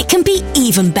 it can be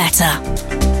even better.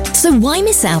 So why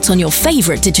miss out on your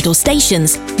favourite digital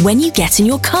stations when you get in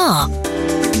your car?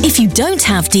 If you don't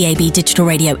have DAB digital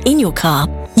radio in your car,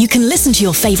 you can listen to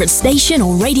your favourite station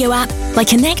or radio app by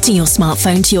connecting your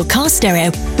smartphone to your car stereo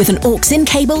with an aux-in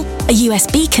cable, a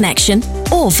USB connection,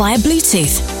 or via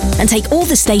Bluetooth, and take all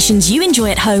the stations you enjoy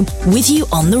at home with you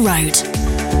on the road.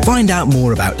 Find out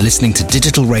more about listening to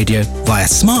digital radio via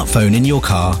smartphone in your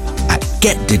car at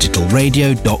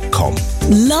getdigitalradio.com.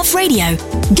 Love radio.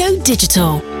 Go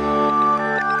digital.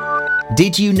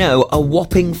 Did you know a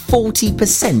whopping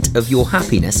 40% of your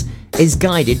happiness is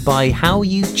guided by how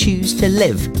you choose to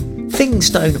live? Things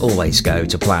don't always go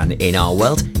to plan in our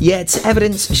world, yet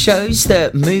evidence shows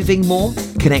that moving more,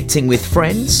 connecting with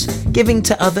friends, giving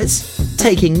to others,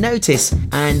 taking notice,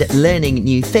 and learning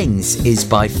new things is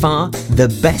by far the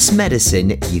best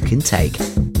medicine you can take.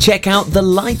 Check out the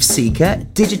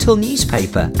LifeSeeker digital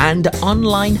newspaper and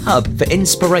online hub for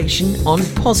inspiration on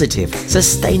positive,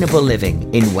 sustainable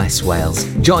living in West Wales.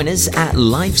 Join us at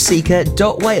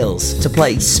lifeseeker.wales to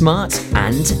play smart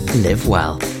and live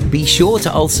well. Be sure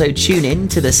to also tune in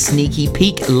to the Sneaky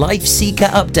Peek LifeSeeker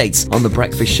updates on The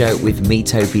Breakfast Show with me,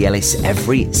 Toby Ellis,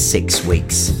 every 6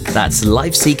 weeks. That's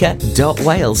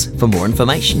lifeseeker.wales for more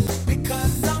information.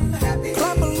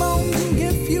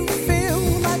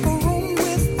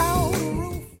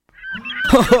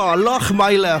 Oh,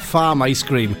 Lochmeyler Farm Ice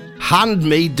Cream.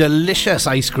 Handmade delicious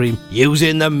ice cream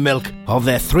using the milk of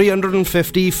their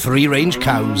 350 free-range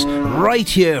cows right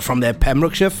here from their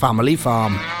Pembrokeshire family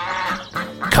farm.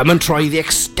 Come and try the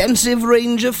extensive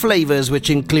range of flavours which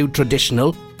include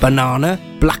traditional, banana,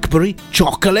 blackberry,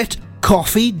 chocolate,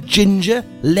 coffee, ginger,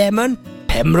 lemon,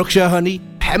 Pembrokeshire honey,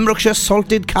 Pembrokeshire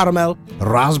salted caramel,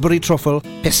 raspberry truffle,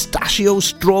 pistachio,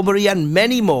 strawberry and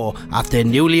many more at their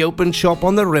newly opened shop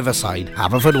on the Riverside,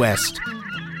 Haverfordwest.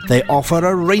 They offer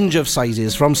a range of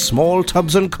sizes from small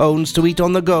tubs and cones to eat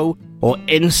on the go or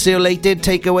insulated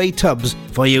takeaway tubs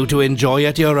for you to enjoy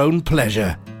at your own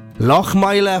pleasure.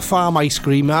 Lochmeyler Farm Ice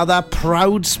Cream are the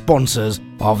proud sponsors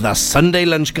of the Sunday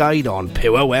Lunch Guide on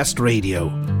Pure West Radio.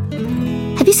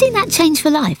 Have you seen that Change for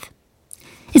Life?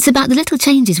 It's about the little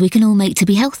changes we can all make to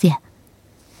be healthier.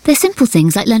 They're simple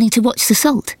things like learning to watch the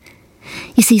salt.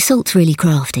 You see, salt's really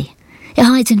crafty. It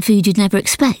hides in food you'd never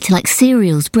expect, like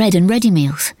cereals, bread and ready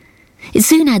meals. It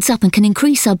soon adds up and can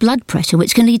increase our blood pressure,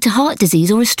 which can lead to heart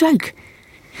disease or a stroke.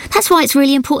 That's why it's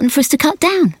really important for us to cut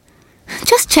down.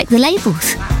 Just check the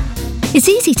labels. It's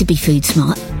easy to be food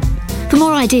smart. For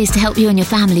more ideas to help you and your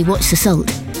family watch the salt,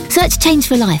 search Change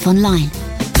for Life online.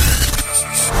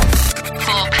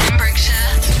 For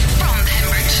Pembrokeshire, from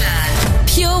Pembrokeshire,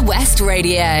 Pure West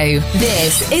Radio.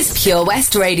 This is Pure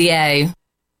West Radio.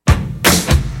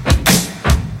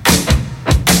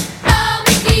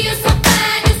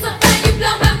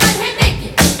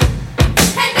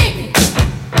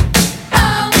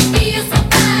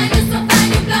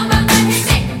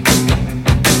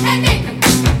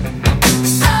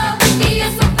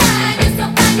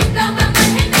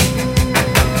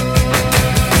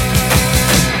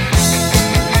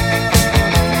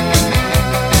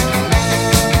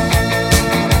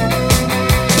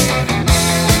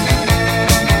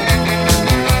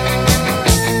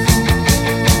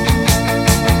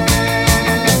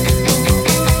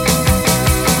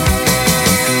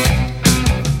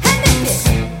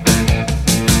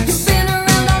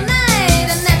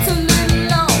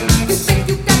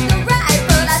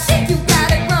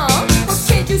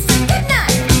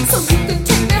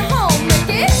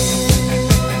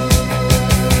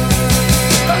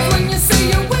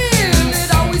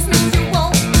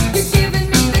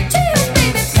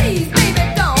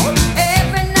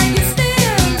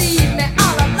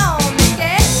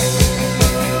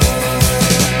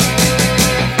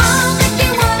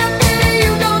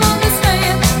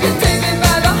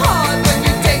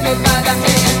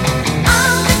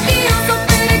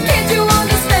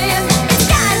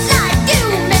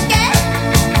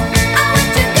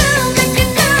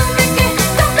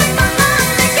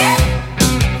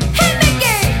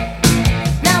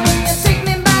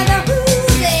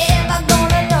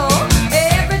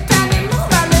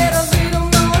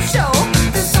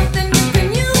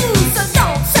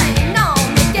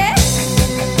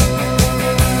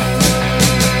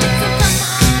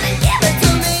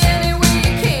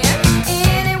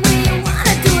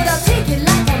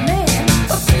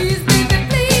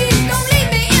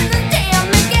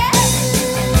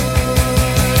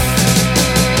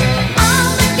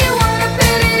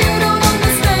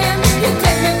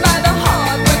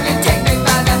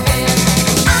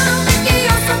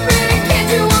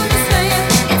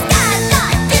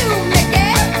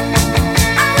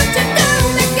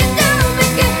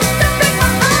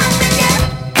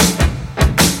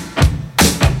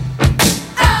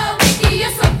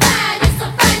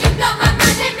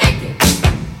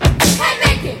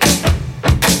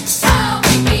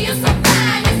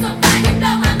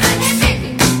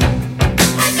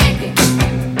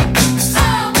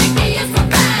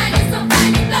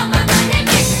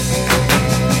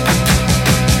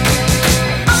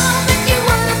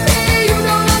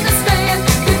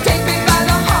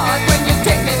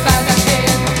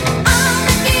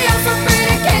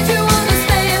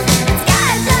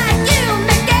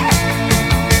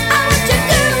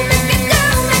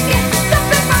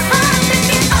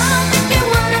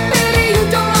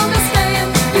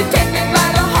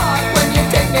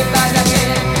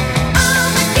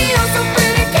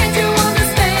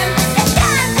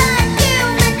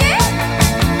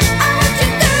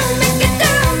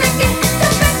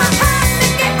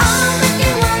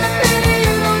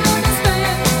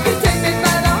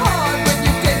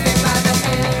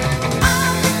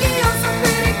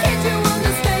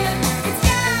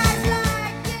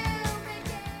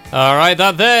 Alright,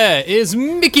 that there is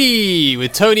Mickey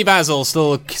with Tony Basil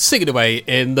still singing away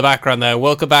in the background there.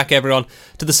 Welcome back, everyone,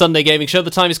 to the Sunday Gaming Show.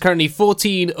 The time is currently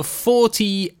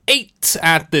 14:48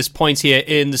 at this point here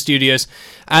in the studios.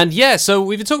 And yeah, so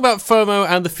we've been talking about FOMO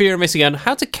and the fear of missing out and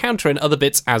how to counter in other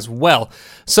bits as well.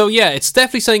 So yeah, it's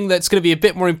definitely something that's going to be a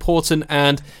bit more important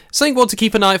and something you want to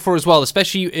keep an eye out for as well,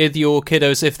 especially with your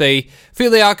kiddos. If they feel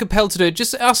they are compelled to do it,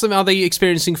 just ask them, are they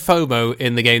experiencing FOMO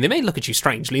in the game? They may look at you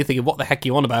strangely, thinking, what the heck are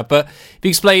you on about? But if you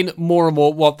explain more and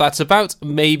more what that's about,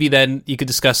 maybe then you could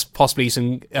discuss possibly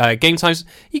some game times.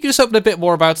 You can just open a bit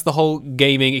more about the whole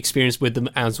gaming experience with them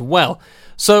as well.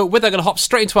 So with that, I'm going to hop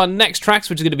straight into our next tracks,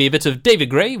 which is going to be a bit of David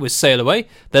Gray with Sail Away,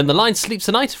 then The Line Sleeps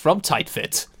Tonight from Tight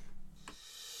Fit.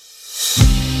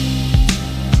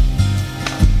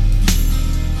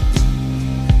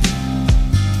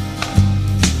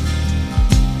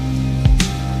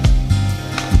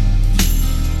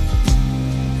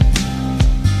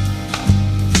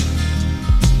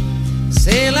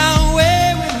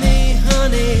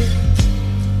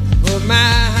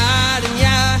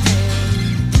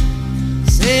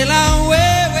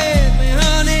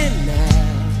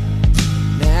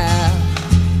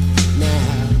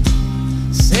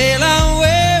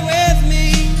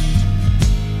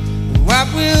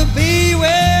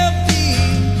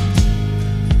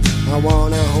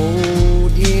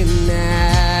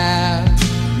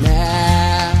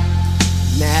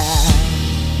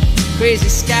 Crazy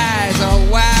skies are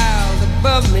wild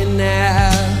above me now.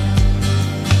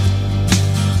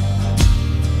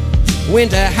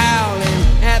 Winter howling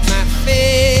at my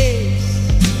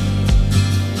face,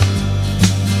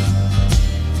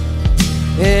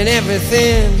 and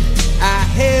everything I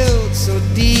held so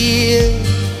dear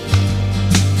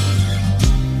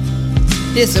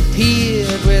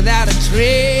disappeared without a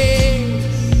trace.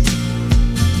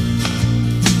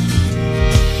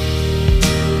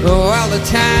 Oh, all the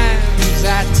times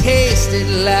I tasted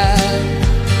love,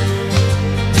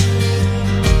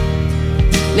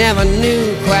 never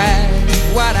knew quite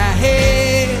what I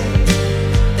had.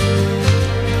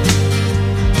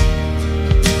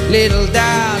 Little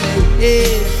darling,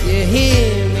 if you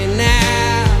hear me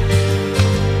now,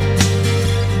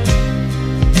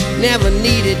 never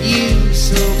needed you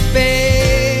so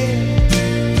bad.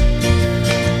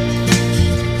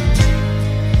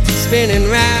 Spinning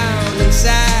round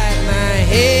inside my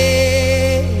head.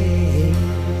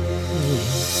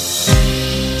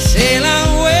 Sail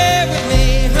away with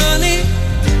me, honey.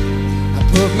 I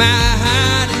put my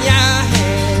heart in your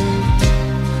hand.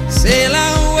 Sail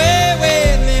away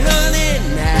with me, honey,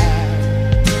 now,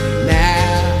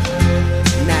 now,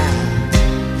 now.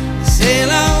 Sail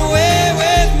away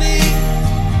with me.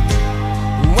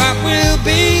 What will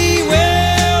be,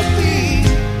 will be.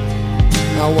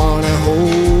 I wanna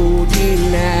hold you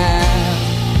now,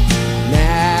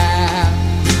 now,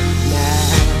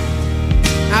 now.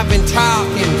 I've been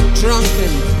talking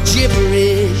drunken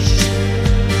gibberish,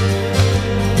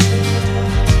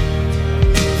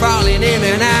 falling in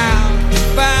and out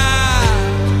of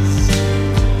bars,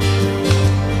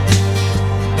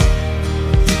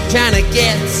 trying to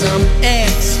get some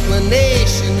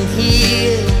explanation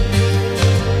here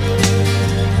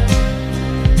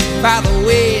by the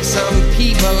way some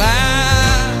people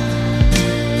are.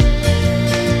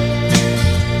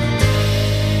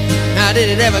 How did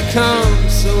it ever come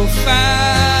so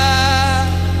far?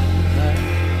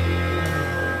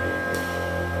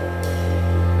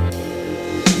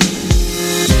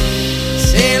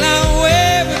 Sail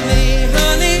away with me,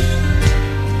 honey.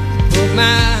 Put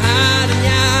my heart in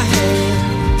your hand.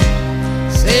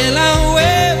 Sail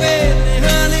away with me,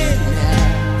 honey. Now,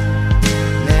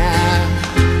 now,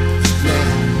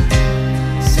 now.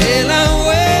 Sail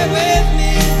away with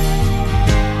me.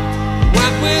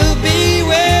 What will be,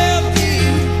 will be.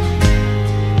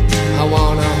 I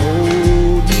wanna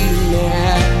hold you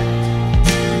now,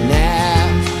 now,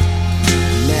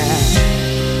 now.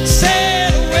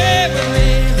 Sail away with me,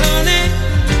 honey.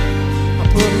 I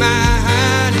put my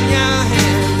heart in your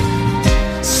hand.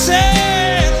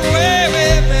 Sail away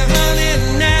with me, honey,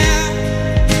 now,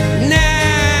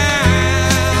 now.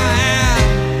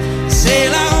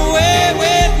 Sail away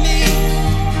with me.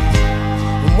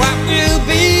 What will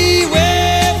be,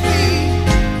 will be.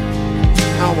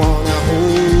 I wanna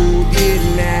hold you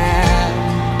now,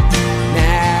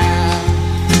 now,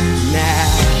 now.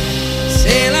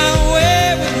 Sail away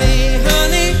with me,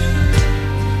 honey.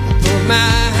 I put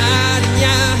my heart in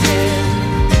your hand.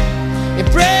 You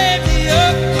break me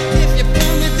up if you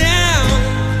pull me down.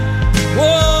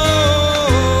 Whoa,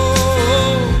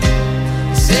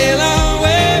 sail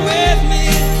away with me.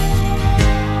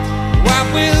 What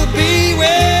will be,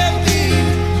 will be.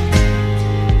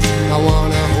 I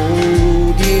wanna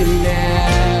hold you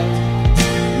now,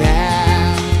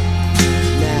 now,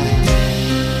 now.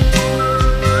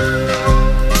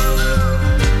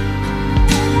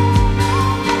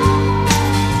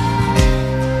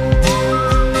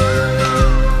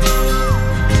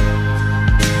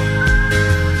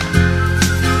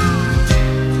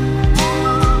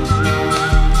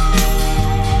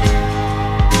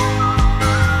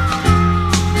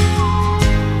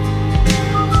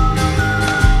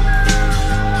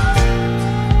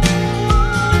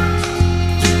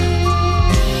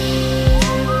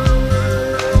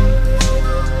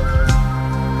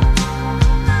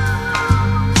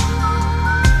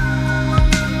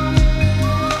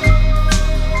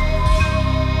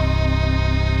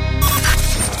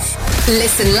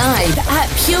 Listen live at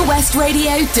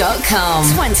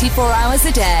purewestradio.com. 24 hours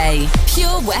a day.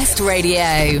 Pure West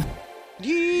Radio.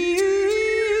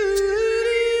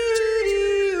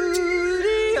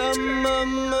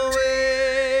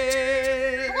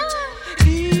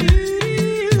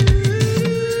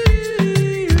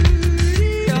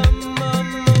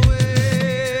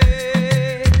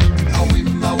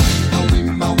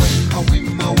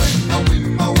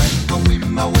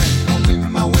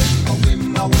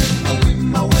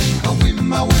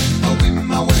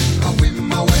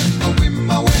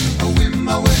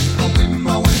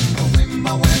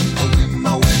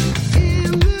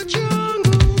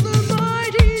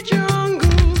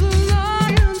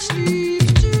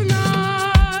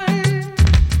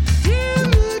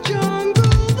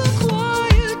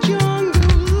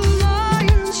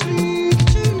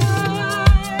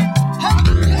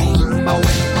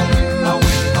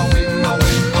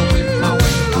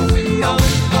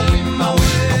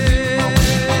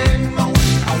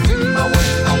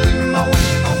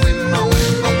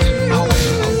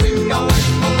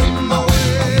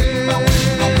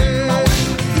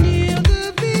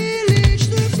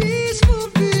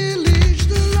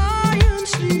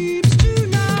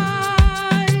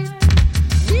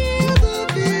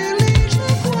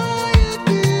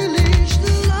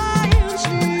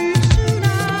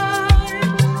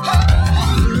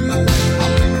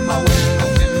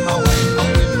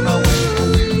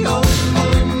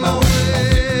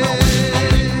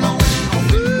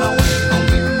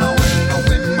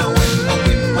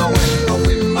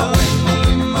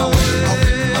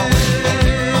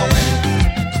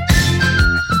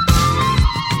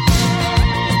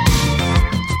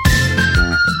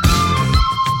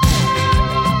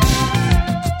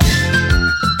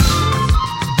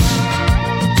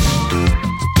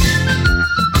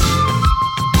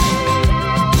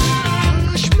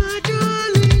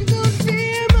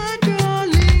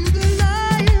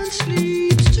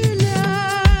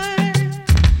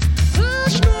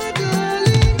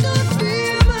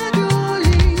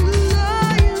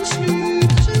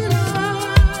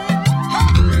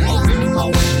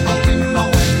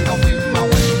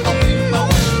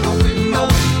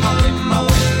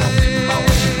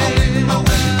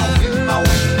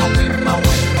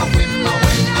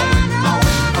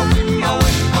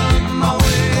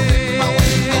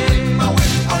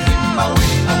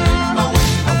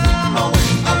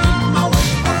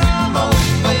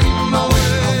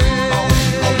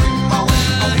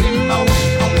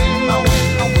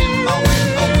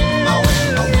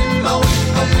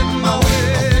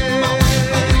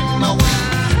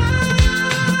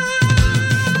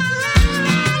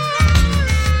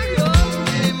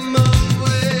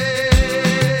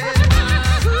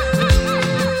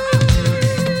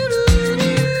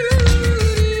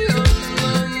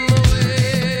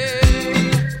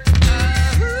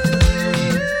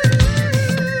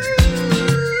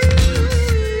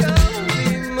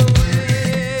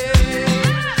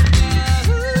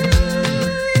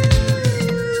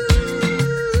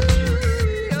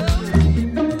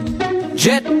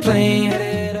 jet plane.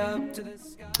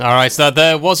 Alright, so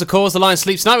there was a cause. The Lion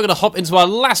sleeps now. We're going to hop into our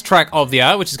last track of the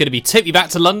hour, which is going to be Take Me Back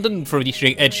to London from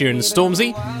featuring Ed Sheeran and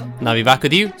Stormzy. And I'll be back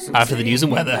with you after the news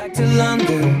and weather.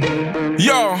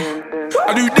 Yo,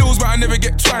 I do deals but I never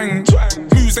get twanged.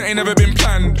 Moves that ain't never been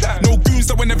planned. No goons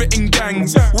that were never in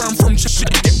gangs. Where I'm from, shit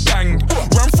get banged.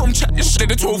 Where I'm from, chat this shit,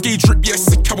 the 12 gauge drip, yeah,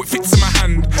 sick how it fits in my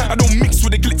hand. I don't mix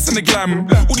with the glitz and the glam.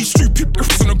 All these stupid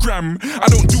riffs on the gram. I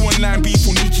don't do online beef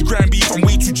or Nikki gram beef. I'm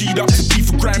way too G'd up to beef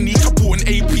for gram neat. I bought an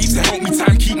AP to help me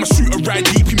time keep my shooter ride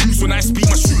deep. He moves when I speak,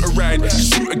 my shooter ride.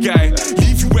 Shoot a guy,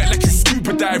 leave you wet like a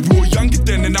scuba dive. We were younger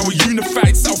then and now we're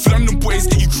unified. South London boys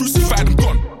get you crucified, I'm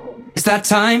gone. It's that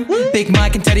time, Big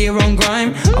Mike and Teddy are on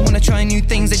grime. I wanna try new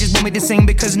things, they just want me to sing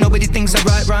because nobody thinks I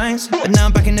write rhymes. But now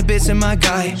I'm back in the bits of my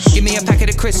guy. Give me a packet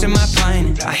of crisps and my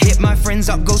pine. I hit my friends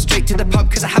up, go straight to the pub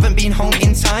cause I haven't been home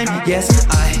in time. Yes,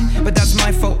 but that's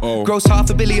my fault. Gross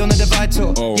 $500 million on the Divide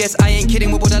tour. Yes, I ain't kidding,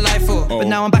 what would I lie for? But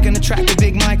now I'm back on the track with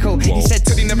Big Michael. He said,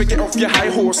 Teddy, never get off your high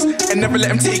horse and never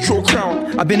let him take your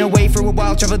crown. I've been away for a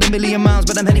while, traveled a million miles,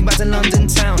 but I'm heading back to London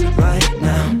town right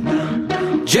now.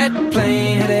 Jet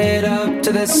plane headed up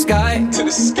to the sky.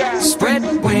 Spread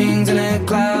wings in the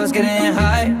clouds, getting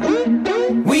high.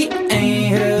 We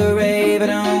ain't hit a rave in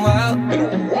a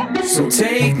while, so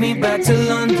take me back to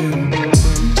London.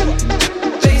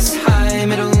 Bass high,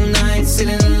 middle night,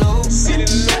 ceiling low.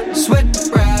 Sweat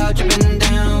brow dripping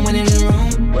down when in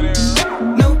room.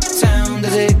 No town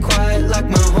does it quite like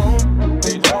my home,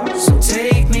 so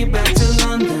take me back to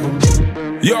London.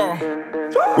 Yo,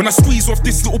 when I squeeze off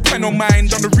this little pen on mine,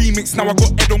 done the remix, now I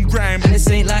got Ed on grime. And this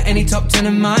ain't like any top 10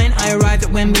 of mine. I arrived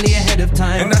at Wembley ahead of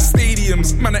time. And that's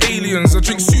stadiums, man are aliens. I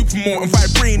drink Supermalt and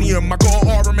Vibranium. I got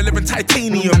an RM11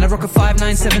 titanium. And I rock a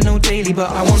 597 daily, but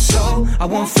I want soul, I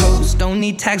want flows. Don't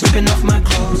need tags ripping off my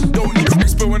clothes. Don't need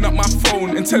tags blowing up my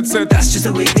phone. And Ted said, that's just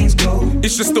the way things go.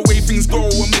 It's just the way things go,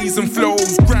 amazing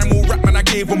flows. Grime or rap, man, I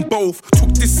gave them both.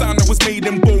 Took this sound that was made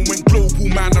in bone, went global,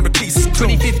 man, now the case is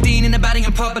closed. 2015 in the batting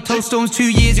and pub, I told Stones 2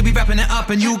 years, you'll be wrapping it up.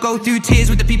 And you'll go through tears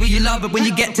with the people you love. But when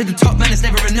you get to the top, man, it's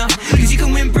never enough. Cause you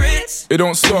can win Brits, it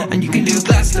don't stop. And you can do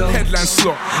Glasgow, headline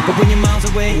slot. But when you're miles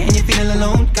away and you're feeling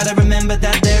alone, gotta remember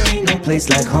that there ain't no place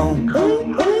like home.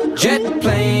 Jet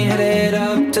plane headed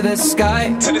up to the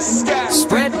sky.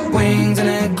 Spread wings in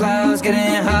the clouds,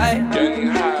 getting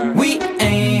high. We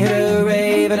ain't hit a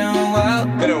rave in a while,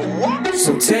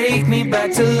 so take me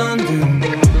back to London.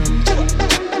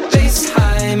 Bass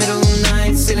high, middle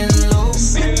night, ceiling low.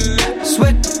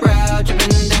 Sweat brow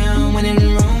dripping down when in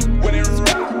room.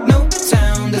 No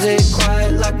town does it quite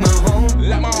like my home,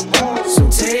 so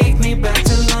take me back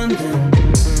to London.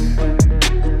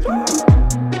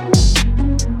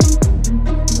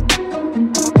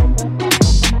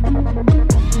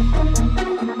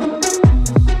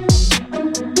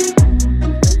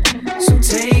 So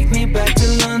take me back to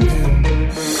London.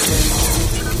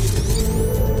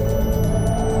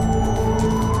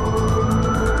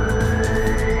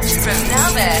 From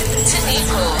Narberth to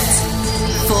Newport.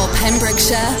 For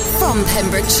Pembrokeshire, from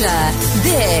Pembrokeshire,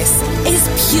 this is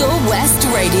Pure West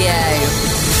Radio.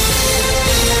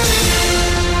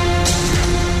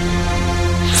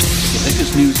 The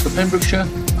latest news for Pembrokeshire,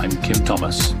 I'm Kim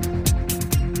Thomas.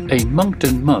 A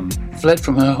Moncton mum fled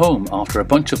from her home after a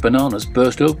bunch of bananas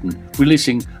burst open,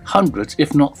 releasing hundreds,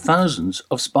 if not thousands,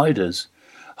 of spiders.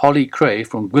 Holly Cray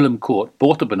from Gwilym Court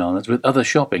bought the bananas with other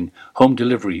shopping, home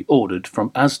delivery ordered from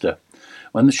Asda.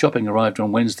 When the shopping arrived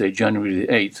on Wednesday, January the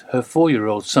 8th, her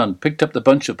 4-year-old son picked up the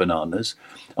bunch of bananas,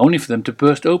 only for them to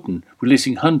burst open,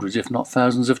 releasing hundreds, if not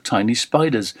thousands, of tiny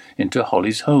spiders into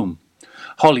Holly's home.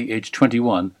 Holly, aged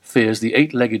 21, fears the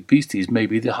 8-legged beasties may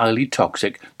be the highly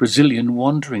toxic Brazilian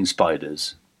wandering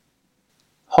spiders.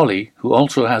 Holly, who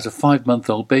also has a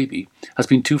 5-month-old baby, has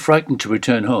been too frightened to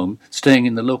return home, staying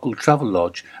in the local travel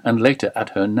lodge and later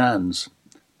at her nan's.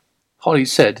 Holly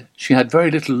said she had very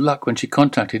little luck when she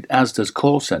contacted Asda's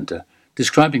call centre,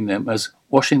 describing them as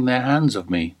washing their hands of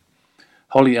me.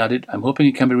 Holly added, I'm hoping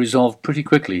it can be resolved pretty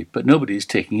quickly, but nobody is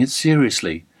taking it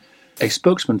seriously. A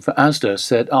spokesman for Asda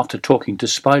said after talking to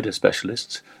spider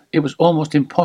specialists, it was almost impossible